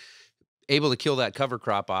 where you're able to kill that cover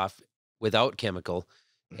crop off without chemical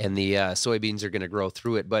and the soybeans are going to grow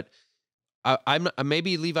through it. But I'm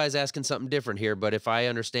maybe Levi's asking something different here, but if I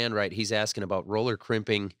understand right, he's asking about roller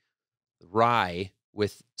crimping rye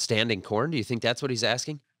with standing corn. Do you think that's what he's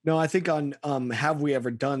asking? No, I think on have we ever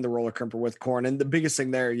done the roller crimper with corn? And the biggest thing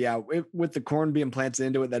there, with the corn being planted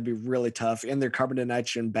into it, that'd be really tough. And their carbon to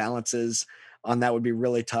nitrogen balances on that would be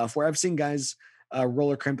really tough. Where I've seen guys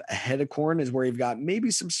roller crimp ahead of corn is where you've got maybe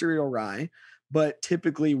some cereal rye, but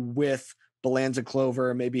typically with Balanza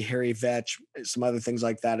clover, maybe hairy vetch, some other things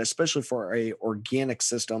like that, especially for a organic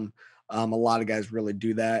system. A lot of guys really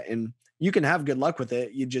do that. And you can have good luck with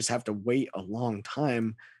it. You just have to wait a long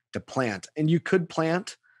time to plant. And you could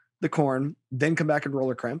plant the corn, then come back and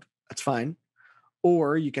roller crimp. That's fine.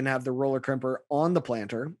 Or you can have the roller crimper on the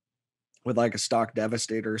planter with like a stock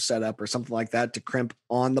devastator setup or something like that to crimp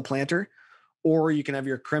on the planter. Or you can have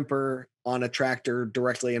your crimper on a tractor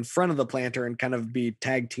directly in front of the planter and kind of be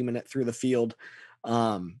tag teaming it through the field.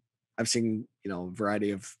 I've seen, a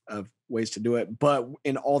variety of ways to do it, but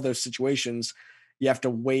in all those situations, you have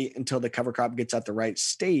to wait until the cover crop gets at the right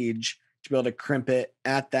stage to be able to crimp it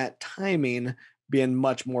at that timing, being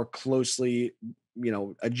much more closely,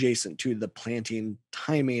 adjacent to the planting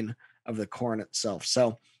timing of the corn itself. So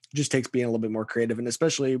it just takes being a little bit more creative. And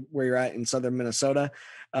especially where you're at in southern Minnesota,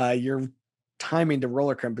 your timing to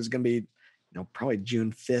roller crimp is going to be, probably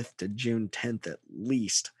June 5th to June 10th at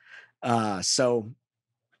least. So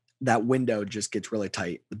that window just gets really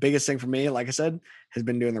tight. The biggest thing for me, like I said, has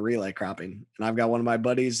been doing the relay cropping. And I've got one of my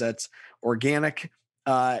buddies that's organic,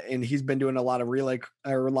 and he's been doing a lot of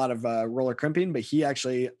roller crimping, but he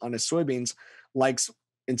actually on his soybeans likes,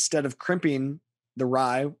 instead of crimping the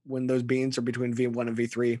rye when those beans are between V1 and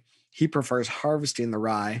V3, he prefers harvesting the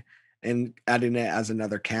rye and adding it as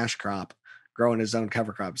another cash crop, growing his own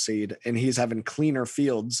cover crop seed. And he's having cleaner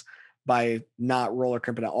fields by not roller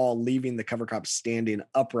crimping at all, leaving the cover crop standing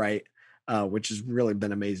upright, which has really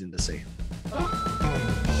been amazing to see.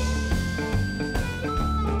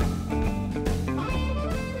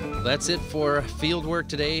 That's it for field work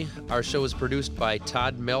today. Our show is produced by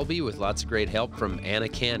Todd Melby with lots of great help from Anna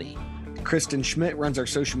Canny. Kristen Schmidt runs our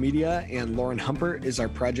social media, and Lauren Humper is our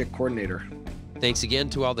project coordinator. Thanks again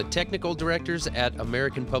to all the technical directors at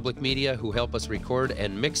American Public Media who help us record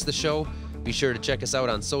and mix the show. Be sure to check us out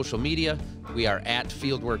on social media. We are at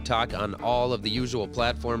Fieldwork Talk on all of the usual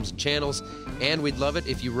platforms and channels, and we'd love it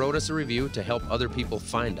if you wrote us a review to help other people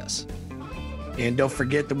find us. And don't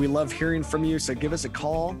forget that we love hearing from you, so give us a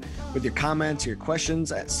call with your comments, your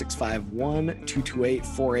questions at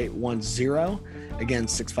 651-228-4810. Again,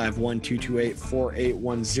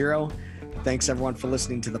 651-228-4810. Thanks, everyone, for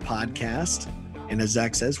listening to the podcast. And as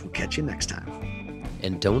Zach says, we'll catch you next time.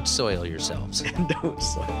 And don't soil yourselves. And don't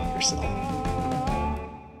soil yourself.